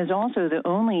and is also the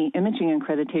only imaging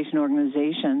accreditation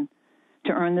organization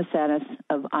to earn the status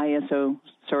of ISO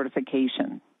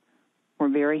certification. We're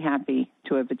very happy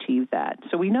to have achieved that.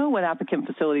 So we know what applicant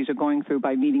facilities are going through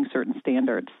by meeting certain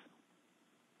standards.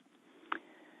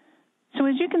 So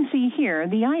as you can see here,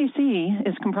 the IAC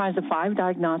is comprised of 5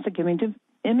 diagnostic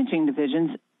imaging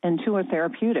divisions and 2 are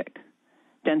therapeutic.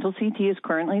 Dental CT is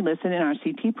currently listed in our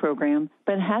CT program,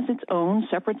 but has its own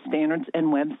separate standards and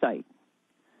website.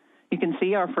 You can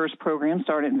see our first program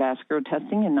started in vascular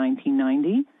testing in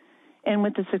 1990, and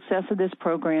with the success of this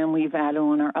program, we've added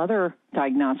on our other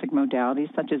diagnostic modalities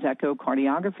such as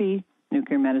echocardiography,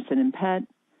 nuclear medicine and PET,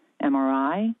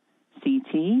 MRI,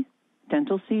 CT,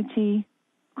 dental CT,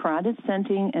 carotid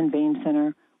stenting, and vein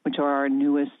center, which are our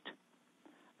newest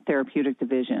therapeutic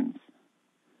divisions.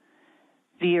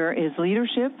 There is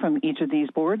leadership from each of these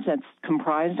boards that's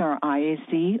comprised our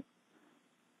IAC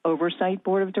Oversight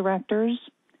Board of Directors,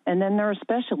 and then there are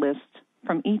specialists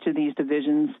from each of these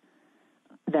divisions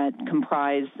that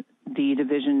comprise the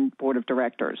Division Board of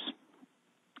Directors.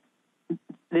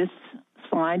 This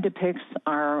slide depicts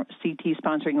our CT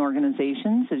sponsoring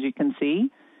organizations. As you can see,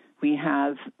 we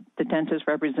have the dentist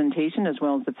representation as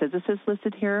well as the physicists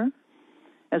listed here,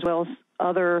 as well as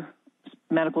other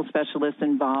medical specialists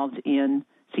involved in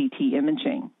CT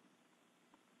imaging.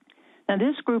 Now,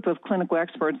 this group of clinical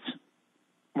experts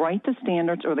write the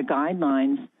standards or the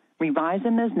guidelines, revise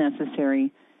them as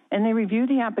necessary, and they review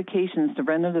the applications to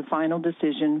render the final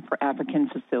decision for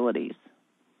applicant facilities.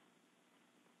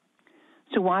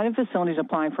 So why do facilities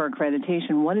apply for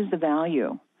accreditation? What is the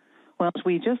value? Well, as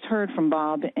we just heard from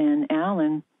Bob and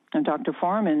Alan and Dr.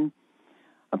 Farman,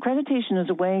 accreditation is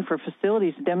a way for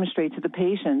facilities to demonstrate to the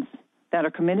patients that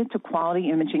are committed to quality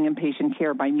imaging and patient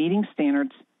care by meeting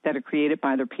standards that are created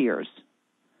by their peers.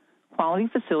 Quality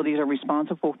facilities are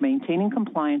responsible for maintaining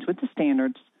compliance with the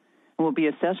standards and will be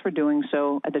assessed for doing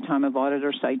so at the time of audit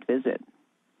or site visit.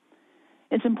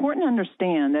 It's important to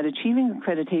understand that achieving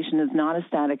accreditation is not a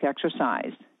static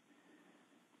exercise.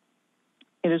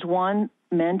 It is one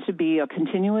meant to be a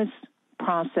continuous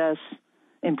process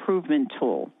improvement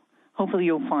tool. Hopefully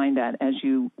you'll find that as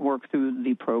you work through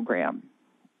the program.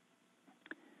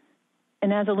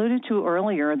 And as alluded to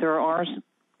earlier,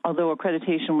 although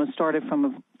accreditation was started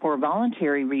for a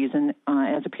voluntary reason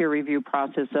as a peer review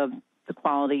process of the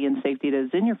quality and safety that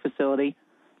is in your facility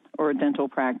or dental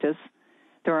practice,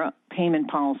 there are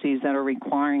payment policies that are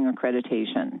requiring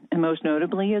accreditation. And most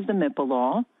notably is the MIPA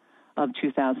law of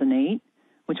 2008,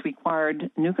 which required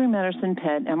nuclear medicine,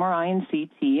 PET, MRI, and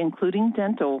CT, including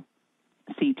dental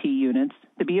CT units,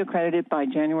 to be accredited by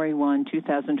January 1,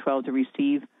 2012 to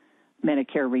receive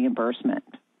Medicare reimbursement.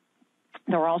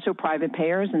 There are also private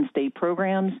payers and state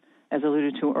programs, as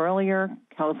alluded to earlier,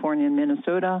 California and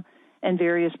Minnesota, and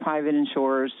various private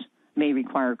insurers may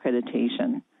require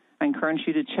accreditation. I encourage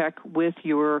you to check with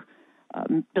your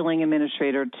billing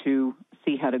administrator to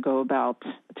see how to go about,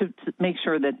 to make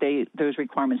sure that those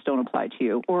requirements don't apply to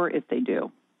you, or if they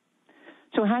do.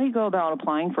 So how do you go about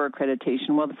applying for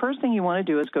accreditation? Well, the first thing you want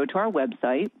to do is go to our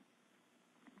website,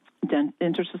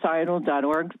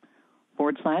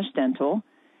 intersocietal.org/dental,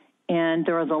 and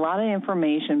there is a lot of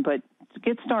information, but to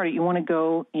get started, you want to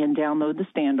go and download the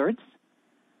standards.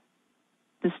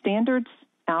 The standards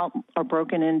are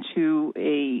broken into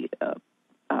a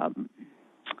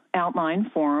outline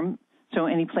form, so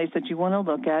any place that you want to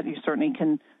look at, you certainly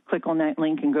can click on that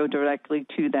link and go directly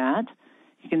to that.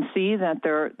 You can see that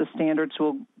the standards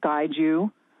will guide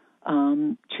you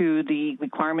to the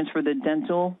requirements for the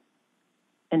dental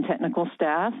and technical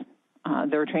staff.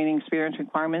 There are training experience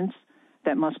requirements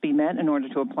that must be met in order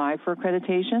to apply for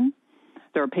accreditation.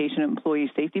 There are patient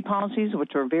employee safety policies,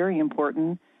 which are very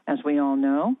important, as we all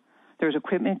know. There's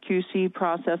equipment QC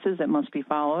processes that must be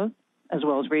followed, as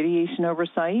well as radiation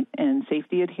oversight and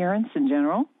safety adherence in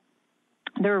general.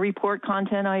 There are report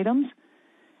content items,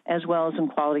 as well as a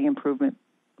quality improvement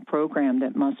program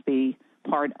that must be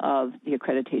part of the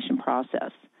accreditation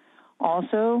process.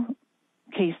 Also,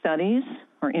 case studies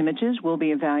or images will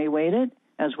be evaluated,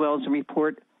 as well as the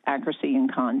report accuracy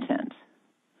and content.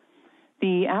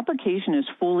 The application is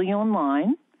fully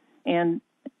online, and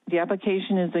the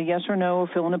application is a yes or no, or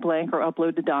fill in a blank, or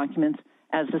upload the documents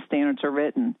as the standards are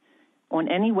written. On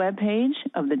any web page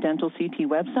of the Dental CT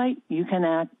website, you can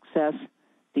access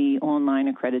the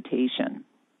online accreditation.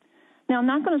 Now, I'm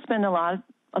not going to spend a lot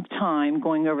of time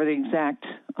going over the exact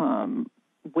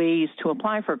ways to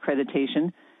apply for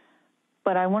accreditation,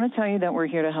 but I want to tell you that we're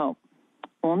here to help.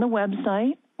 On the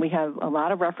website, we have a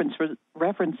lot of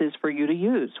references for you to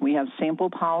use. We have sample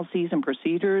policies and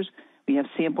procedures. We have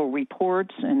sample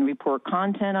reports and report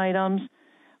content items.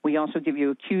 We also give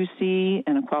you a QC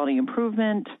and a quality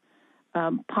improvement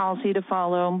policy to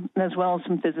follow, as well as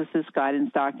some physicist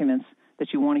guidance documents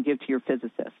that you want to give to your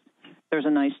physicist. There's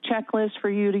a nice checklist for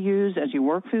you to use as you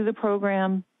work through the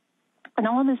program. And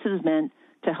all of this is meant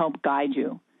to help guide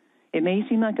you. It may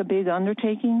seem like a big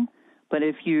undertaking, but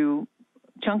if you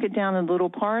chunk it down in little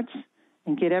parts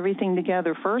and get everything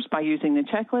together first by using the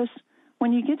checklist,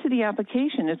 when you get to the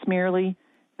application, it's merely,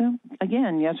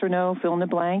 again, yes or no, fill in the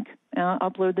blank,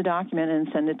 upload the document, and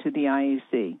send it to the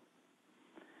IAC.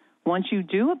 Once you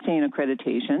do obtain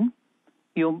accreditation,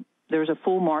 there's a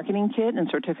full marketing kit and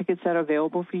certificates that are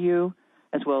available for you,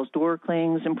 as well as door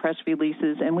clings and press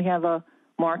releases, and we have a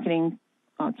marketing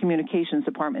communications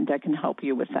department that can help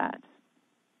you with that.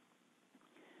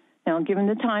 Now, given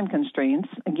the time constraints,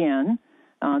 again,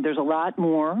 there's a lot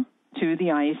more to the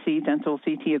IAC Dental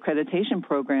CT accreditation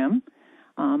program.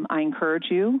 I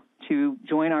encourage you to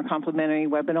join our complimentary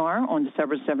webinar on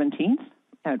December 17th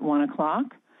at 1 o'clock.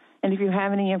 And if you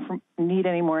have need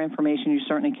any more information, you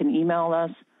certainly can email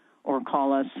us or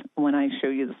call us when I show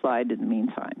you the slide in the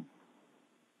meantime.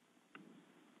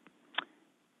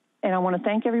 And I want to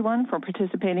thank everyone for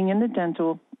participating in the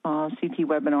Dental CT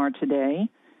webinar today.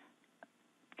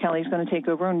 Kelly's going to take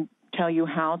over and tell you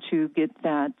how to get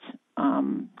that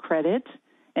credit,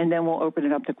 and then we'll open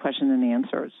it up to questions and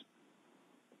answers.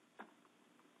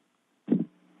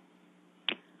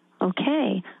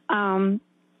 Okay.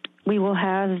 We will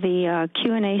have the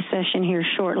Q&A session here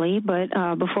shortly, but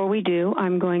before we do,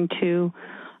 I'm going to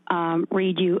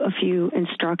read you a few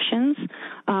instructions.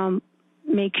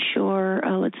 Make sure,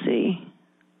 let's see,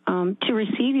 to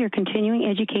receive your continuing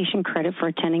education credit for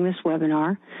attending this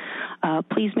webinar,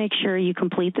 please make sure you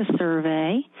complete the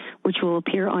survey, which will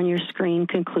appear on your screen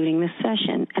concluding this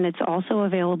session, and it's also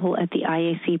available at the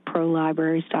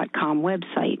iacprolibraries.com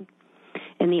website.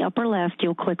 In the upper left,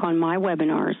 you'll click on My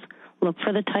Webinars. Look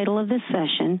for the title of this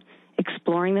session,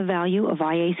 Exploring the Value of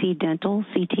IAC Dental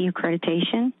CT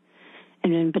Accreditation,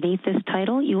 and then beneath this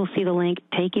title, you will see the link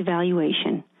Take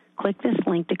Evaluation. Click this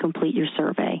link to complete your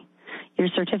survey. Your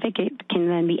certificate can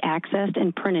then be accessed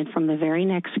and printed from the very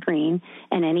next screen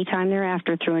and anytime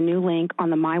thereafter through a new link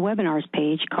on the My Webinars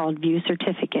page called View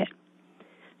Certificate.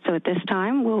 So at this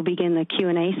time, we'll begin the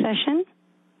Q&A session.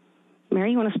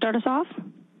 Mary, you want to start us off?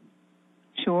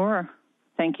 Sure.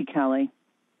 Thank you, Kelly.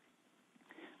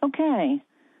 Okay,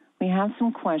 we have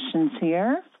some questions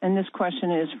here, and this question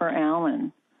is for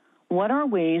Alan. What are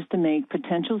ways to make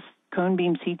potential cone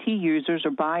beam CT users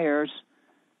or buyers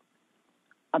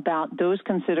about those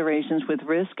considerations with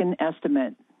risk and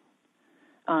estimate,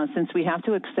 since we have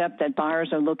to accept that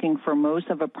buyers are looking for most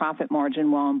of a profit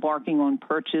margin while embarking on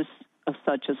purchase of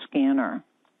such a scanner?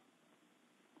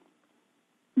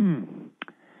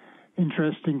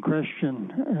 Interesting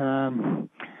question.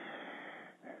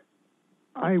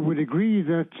 I would agree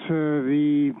that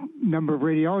the number of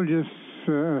radiologists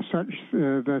are such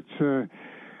that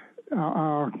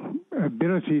our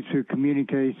ability to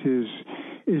communicate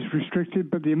is restricted,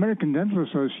 but the American Dental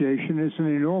Association is an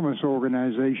enormous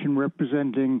organization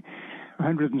representing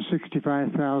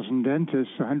 165,000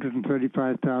 dentists,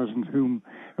 135,000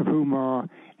 of whom are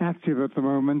active at the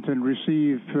moment and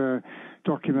receive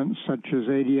documents such as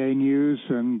ADA News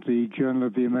and the Journal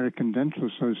of the American Dental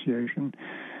Association.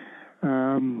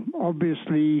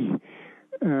 Obviously,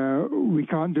 we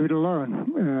can't do it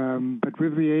alone, but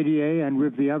with the ADA and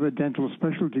with the other dental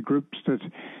specialty groups that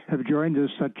have joined us,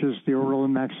 such as the oral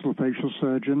and maxillofacial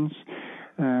surgeons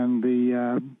and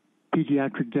the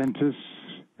pediatric dentists,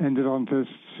 endodontists,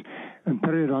 and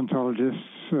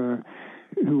periodontologists,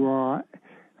 who are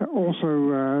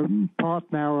also part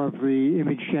now of the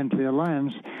Image Gently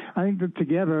Alliance, I think that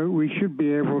together we should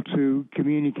be able to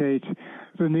communicate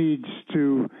the needs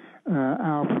to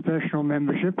our professional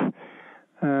membership.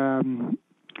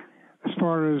 As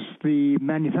far as the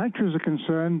manufacturers are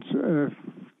concerned,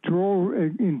 to all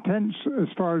intents, as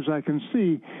far as I can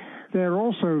see, they're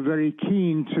also very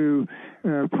keen to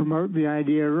promote the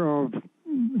idea of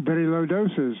very low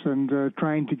doses and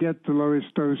trying to get the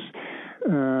lowest dose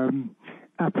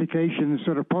applications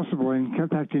that are possible. In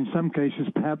fact, in some cases,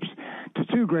 perhaps to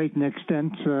too great an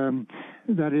extent.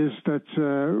 That is that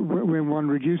when one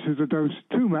reduces the dose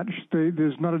too much,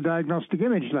 there's not a diagnostic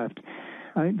image left.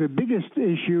 I think the biggest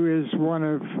issue is one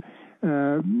of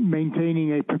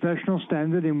maintaining a professional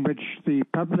standard in which the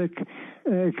public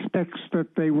expects that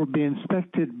they will be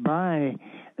inspected by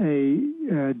a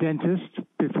dentist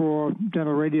before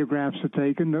dental radiographs are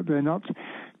taken, that they're not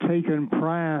taken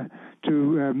prior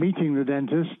to meeting the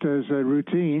dentist as a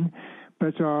routine,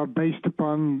 but are based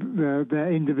upon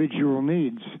their individual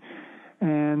needs.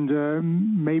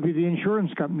 And maybe the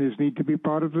insurance companies need to be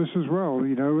part of this as well.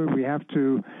 You know, we have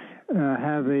to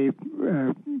have a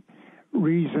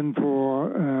reason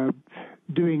for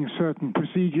doing certain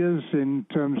procedures in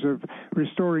terms of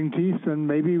restoring teeth, and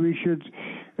maybe we should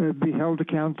be held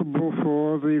accountable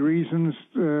for the reasons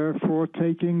for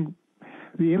taking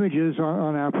the images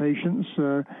on our patients.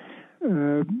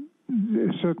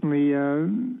 Certainly,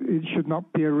 it should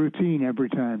not be a routine every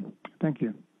time. Thank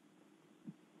you.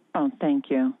 Oh, thank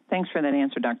you. Thanks for that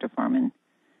answer, Dr. Farman.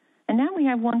 And now we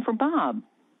have one for Bob.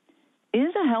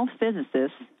 Is a health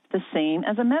physicist the same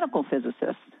as a medical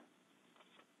physicist?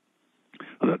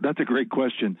 That's a great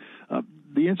question.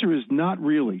 The answer is not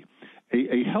really.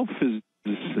 A health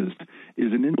physicist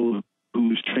is an individual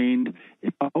who's trained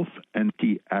in health and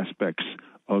key aspects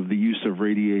of the use of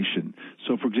radiation.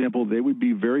 So, for example, they would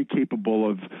be very capable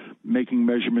of making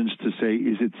measurements to say,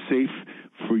 is it safe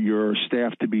for your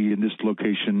staff to be in this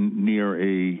location near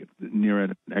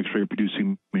an X-ray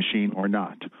producing machine or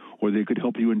not? Or they could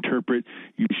help you interpret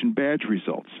patient badge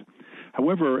results.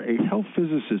 However, a health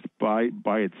physicist by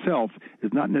itself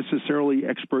is not necessarily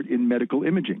expert in medical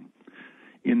imaging.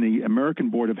 In the American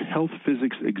Board of Health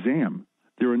Physics exam,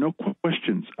 there are no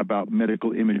questions about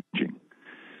medical imaging.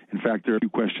 In fact, there are a few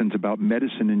questions about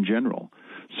medicine in general.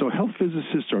 So health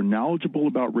physicists are knowledgeable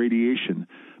about radiation,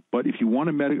 but if you want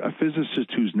a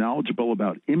physicist who's knowledgeable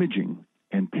about imaging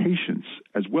and patients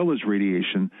as well as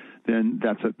radiation, then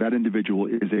that individual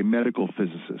is a medical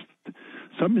physicist.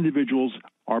 Some individuals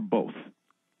are both.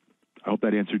 I hope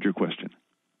that answered your question.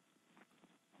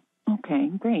 Okay,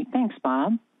 great. Thanks,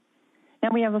 Bob. Now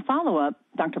we have a follow-up,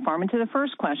 Dr. Farman, to the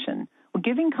first question. We're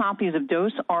giving copies of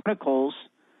dose articles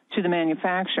to the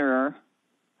manufacturer,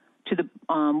 to the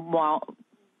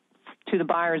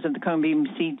buyers of the cone beam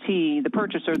CT, the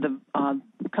purchaser of the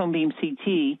cone beam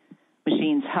CT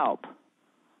machines help.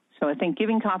 So I think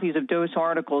giving copies of dose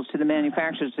articles to the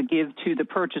manufacturers to give to the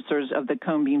purchasers of the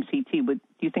cone beam CT, do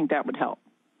you think that would help?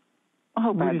 I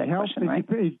hope I had that question right.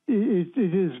 It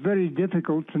is very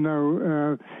difficult to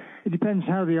know. It depends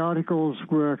how the articles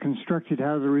were constructed,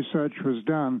 how the research was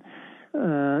done.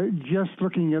 Just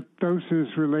looking at doses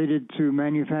related to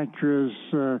manufacturers'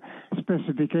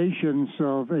 specifications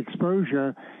of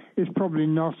exposure is probably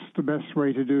not the best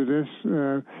way to do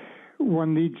this.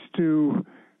 One needs to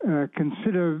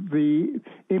consider the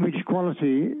image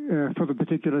quality for the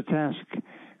particular task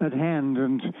at hand,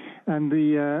 and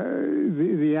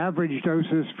the average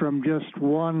doses from just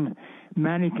one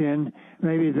mannequin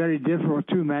may be very different, or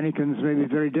two mannequins may be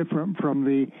very different from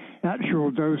the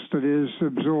actual dose that is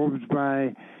absorbed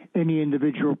by any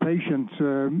individual patient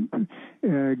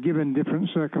given different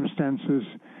circumstances.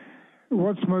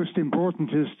 What's most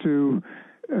important is to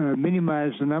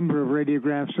minimize the number of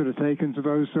radiographs that are taken to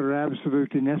those that are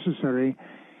absolutely necessary,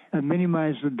 and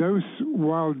minimize the dose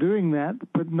while doing that,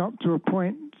 but not to a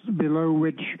point below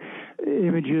which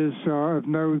images are of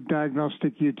no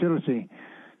diagnostic utility.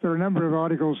 There are a number of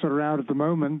articles that are out at the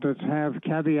moment that have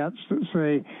caveats that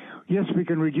say, yes, we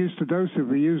can reduce the dose if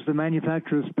we use the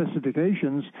manufacturer's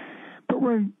specifications, but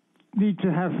we need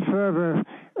to have further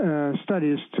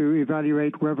studies to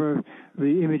evaluate whether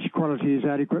the image quality is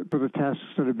adequate for the tasks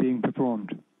that are being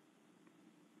performed.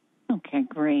 Okay,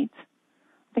 great.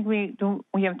 I think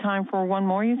we have time for one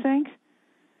more, you think?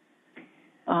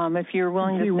 If you're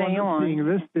willing to stay on. Being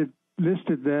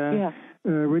listed there. Yeah.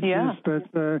 Which is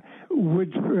that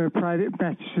would private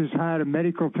practices hire a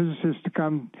medical physicist to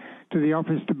come to the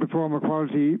office to perform a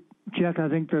quality check? I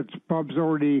think that Bob's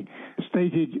already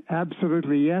stated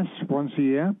absolutely yes, once a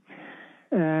year.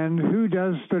 And who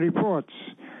does the reports?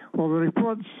 Well, the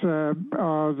reports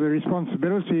are the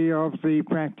responsibility of the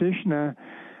practitioner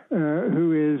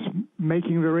who is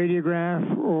making the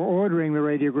radiograph or ordering the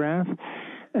radiograph.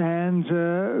 And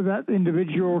that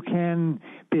individual can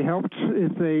be helped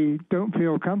if they don't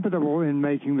feel comfortable in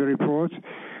making the report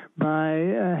by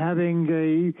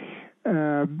having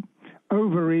a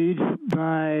overread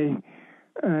by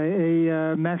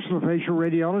a maxillofacial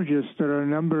radiologist. There are a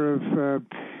number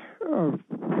of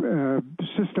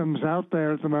systems out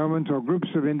there at the moment, or groups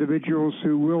of individuals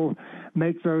who will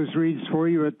make those reads for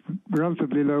you at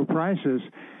relatively low prices.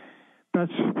 But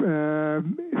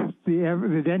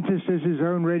the dentist is his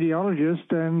own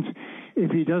radiologist, and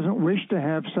if he doesn't wish to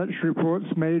have such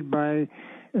reports made by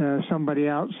somebody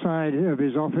outside of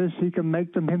his office, he can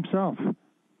make them himself.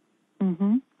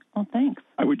 Mm-hmm. Well, thanks.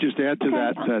 I would just add to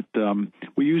that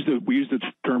we use the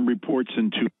term reports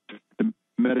into the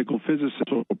medical physicist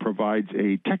provides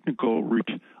a technical reach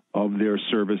of their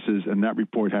services, and that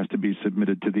report has to be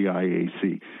submitted to the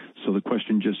IAC. So the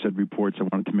question just said reports. I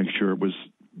wanted to make sure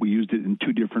we used it in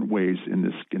two different ways in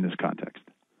this context.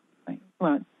 Right.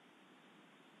 Well,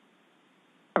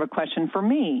 I have a question for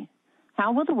me.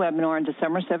 How will the webinar on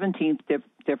December 17th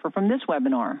differ from this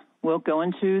webinar? We'll go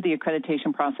into the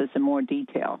accreditation process in more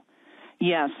detail.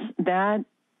 Yes, the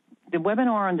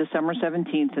webinar on December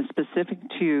 17th is specific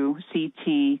to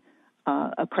CT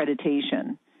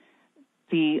accreditation.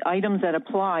 The items that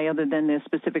apply, other than the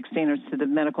specific standards to the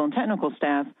medical and technical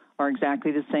staff, are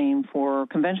exactly the same for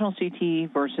conventional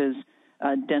CT versus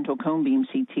dental cone beam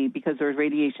CT, because there's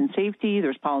radiation safety,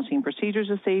 there's policy and procedures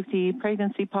of safety,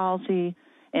 pregnancy policy,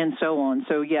 and so on.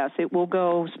 So yes, it will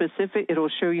go specific. It'll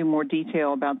show you more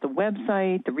detail about the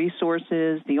website, the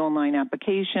resources, the online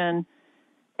application,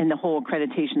 and the whole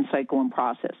accreditation cycle and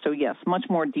process. So yes, much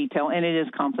more detail, and it is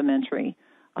complimentary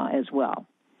as well.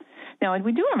 Now,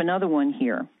 we do have another one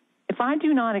here. If I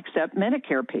do not accept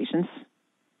Medicare patients,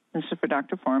 this is for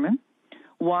Dr. Foreman,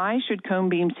 why should cone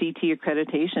beam CT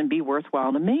accreditation be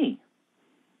worthwhile to me?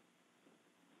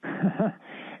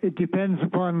 It depends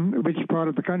upon which part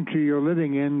of the country you're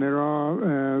living in. There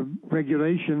are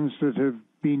regulations that have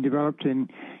been developed in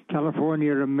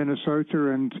California and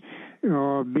Minnesota and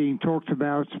are being talked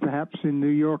about perhaps in New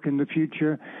York in the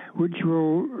future, which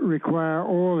will require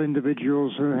all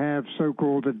individuals who have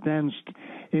so-called advanced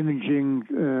imaging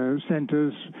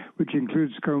centers, which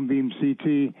includes cone beam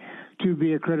CT, to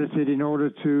be accredited in order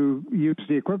to use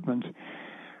the equipment.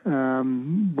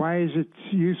 Why is it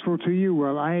useful to you?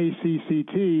 Well, IAC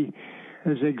CT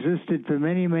has existed for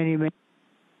many, many, many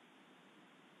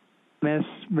years,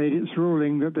 made its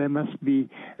ruling that there must be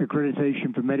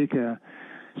accreditation for Medicare.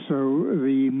 So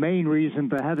the main reason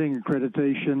for having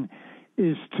accreditation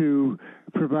is to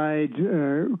provide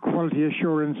quality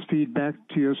assurance feedback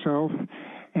to yourself,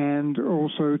 and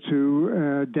also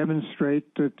to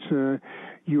demonstrate that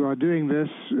you are doing this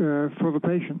for the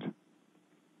patient.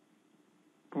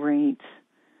 Great.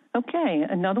 Okay,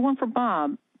 another one for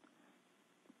Bob.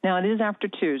 Now, it is after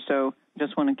 2, so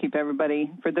just want to keep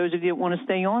everybody, for those of you that want to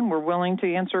stay on, we're willing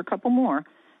to answer a couple more.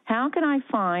 How can I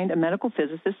find a medical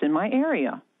physicist in my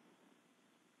area?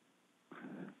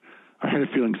 I had a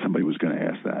feeling somebody was going to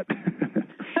ask that.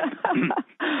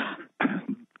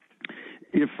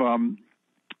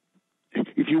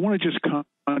 If you want to just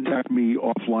contact me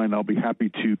offline, I'll be happy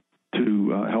to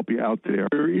help you out there.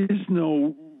 There is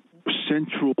no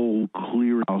central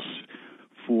clearinghouse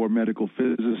for medical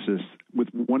physicists, with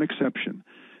one exception.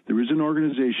 There is an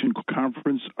organization called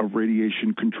Conference of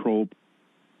Radiation Control.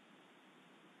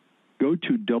 Go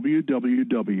to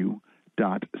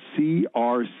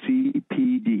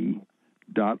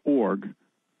www.crcpd.org.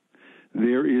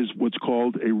 There is what's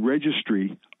called a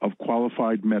registry of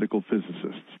qualified medical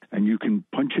physicists, and you can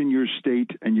punch in your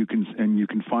state and you can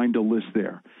find a list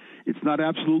there. It's not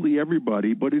absolutely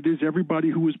everybody, but it is everybody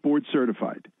who is board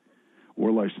certified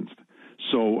or licensed.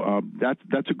 So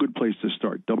that's a good place to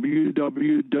start.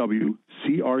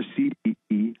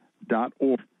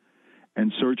 www.crcp.org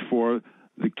and search for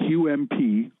the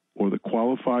QMP, or the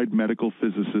Qualified Medical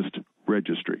Physicist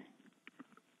Registry.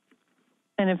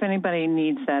 And if anybody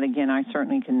needs that, again, I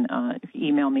certainly can if you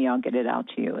email me, I'll get it out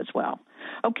to you as well.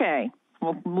 Okay,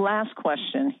 well, last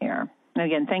question here. And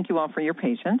again, thank you all for your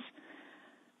patience.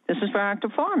 This is for Dr.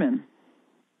 Foreman.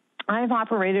 I have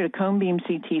operated a cone beam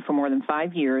CT for more than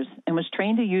 5 years and was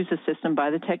trained to use the system by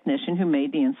the technician who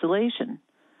made the installation.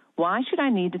 Why should I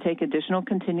need to take additional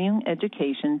continuing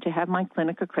education to have my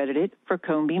clinic accredited for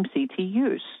cone beam CT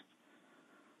use?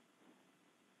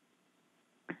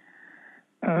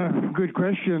 Good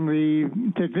question. The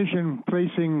technician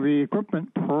placing the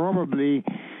equipment probably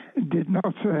did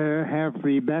not have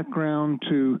the background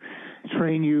to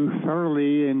train you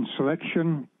thoroughly in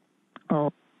selection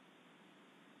of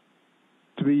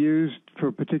to be used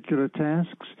for particular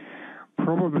tasks,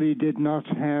 probably did not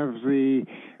have the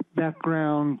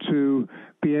background to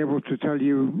be able to tell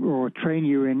you or train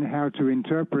you in how to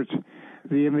interpret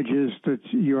the images that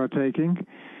you are taking,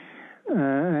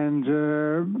 and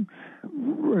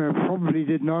probably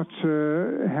did not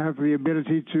have the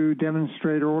ability to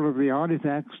demonstrate all of the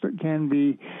artifacts that can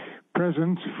be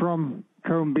present from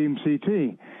cone beam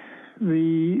CT.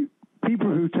 The people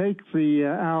who take the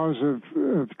hours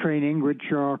of training,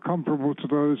 which are comparable to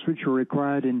those which are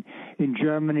required in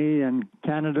Germany and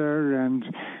Canada and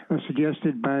are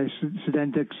suggested by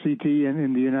Dental CT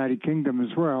in the United Kingdom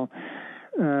as well,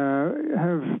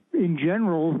 have in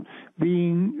general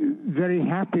been very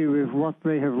happy with what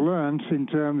they have learned in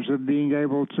terms of being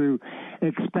able to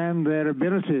expand their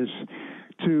abilities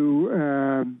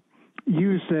to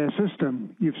use their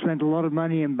system. You've spent a lot of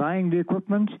money in buying the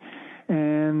equipment,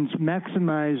 and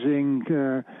maximizing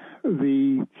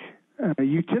the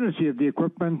utility of the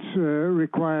equipment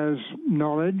requires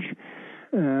knowledge.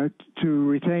 To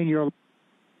retain your knowledge,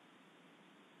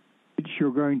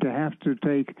 you're going to have to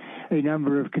take a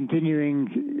number of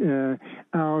continuing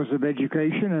hours of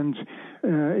education, and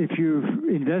if you've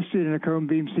invested in a cone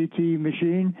beam CT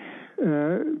machine,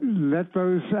 let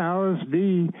those hours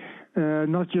be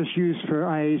not just used for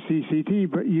IAC CT,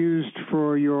 but used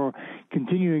for your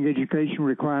continuing education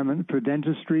requirement for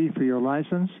dentistry, for your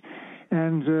license,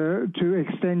 and to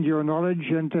extend your knowledge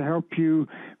and to help you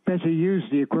better use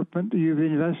the equipment that you've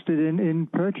invested in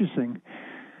purchasing.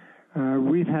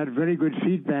 We've had very good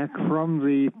feedback from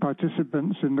the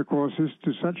participants in the courses,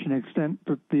 to such an extent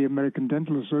that the American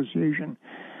Dental Association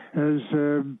has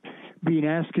been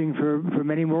asking for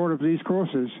many more of these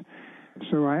courses.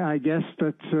 So I guess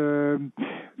that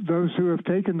those who have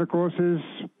taken the courses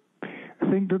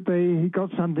think that they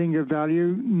got something of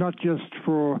value, not just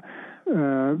for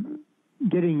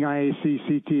getting IAC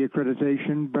CT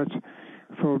accreditation, but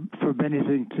for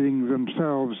benefiting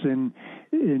themselves in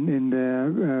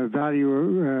their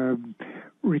value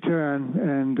return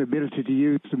and ability to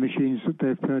use the machines that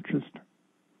they've purchased.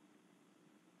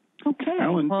 Okay.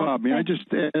 Alan, well, Bob, may I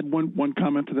just add one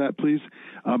comment to that, please?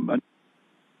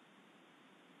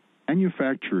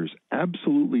 Manufacturers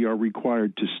absolutely are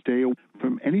required to stay away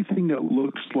from anything that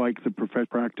looks like the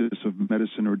practice of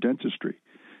medicine or dentistry.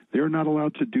 They're not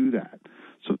allowed to do that.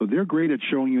 So they're great at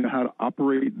showing you how to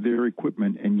operate their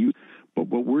equipment and use. But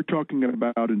what we're talking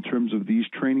about in terms of these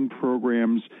training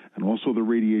programs and also the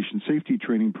radiation safety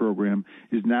training program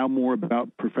is now more about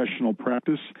professional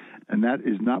practice, and that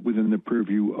is not within the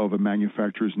purview of a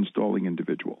manufacturer's installing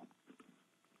individual.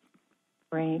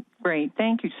 Great.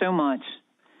 Thank you so much.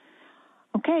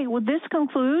 Okay, well, this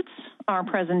concludes our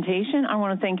presentation. I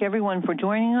want to thank everyone for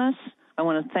joining us. I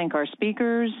want to thank our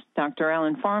speakers, Dr.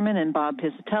 Alan Farman and Bob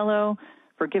Piscitello,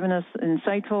 for giving us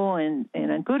insightful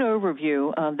and a good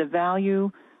overview of the value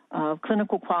of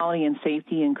clinical quality and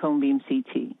safety in cone beam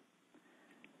CT.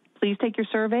 Please take your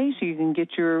survey so you can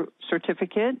get your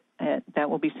certificate that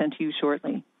will be sent to you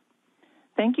shortly.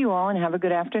 Thank you all and have a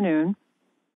good afternoon.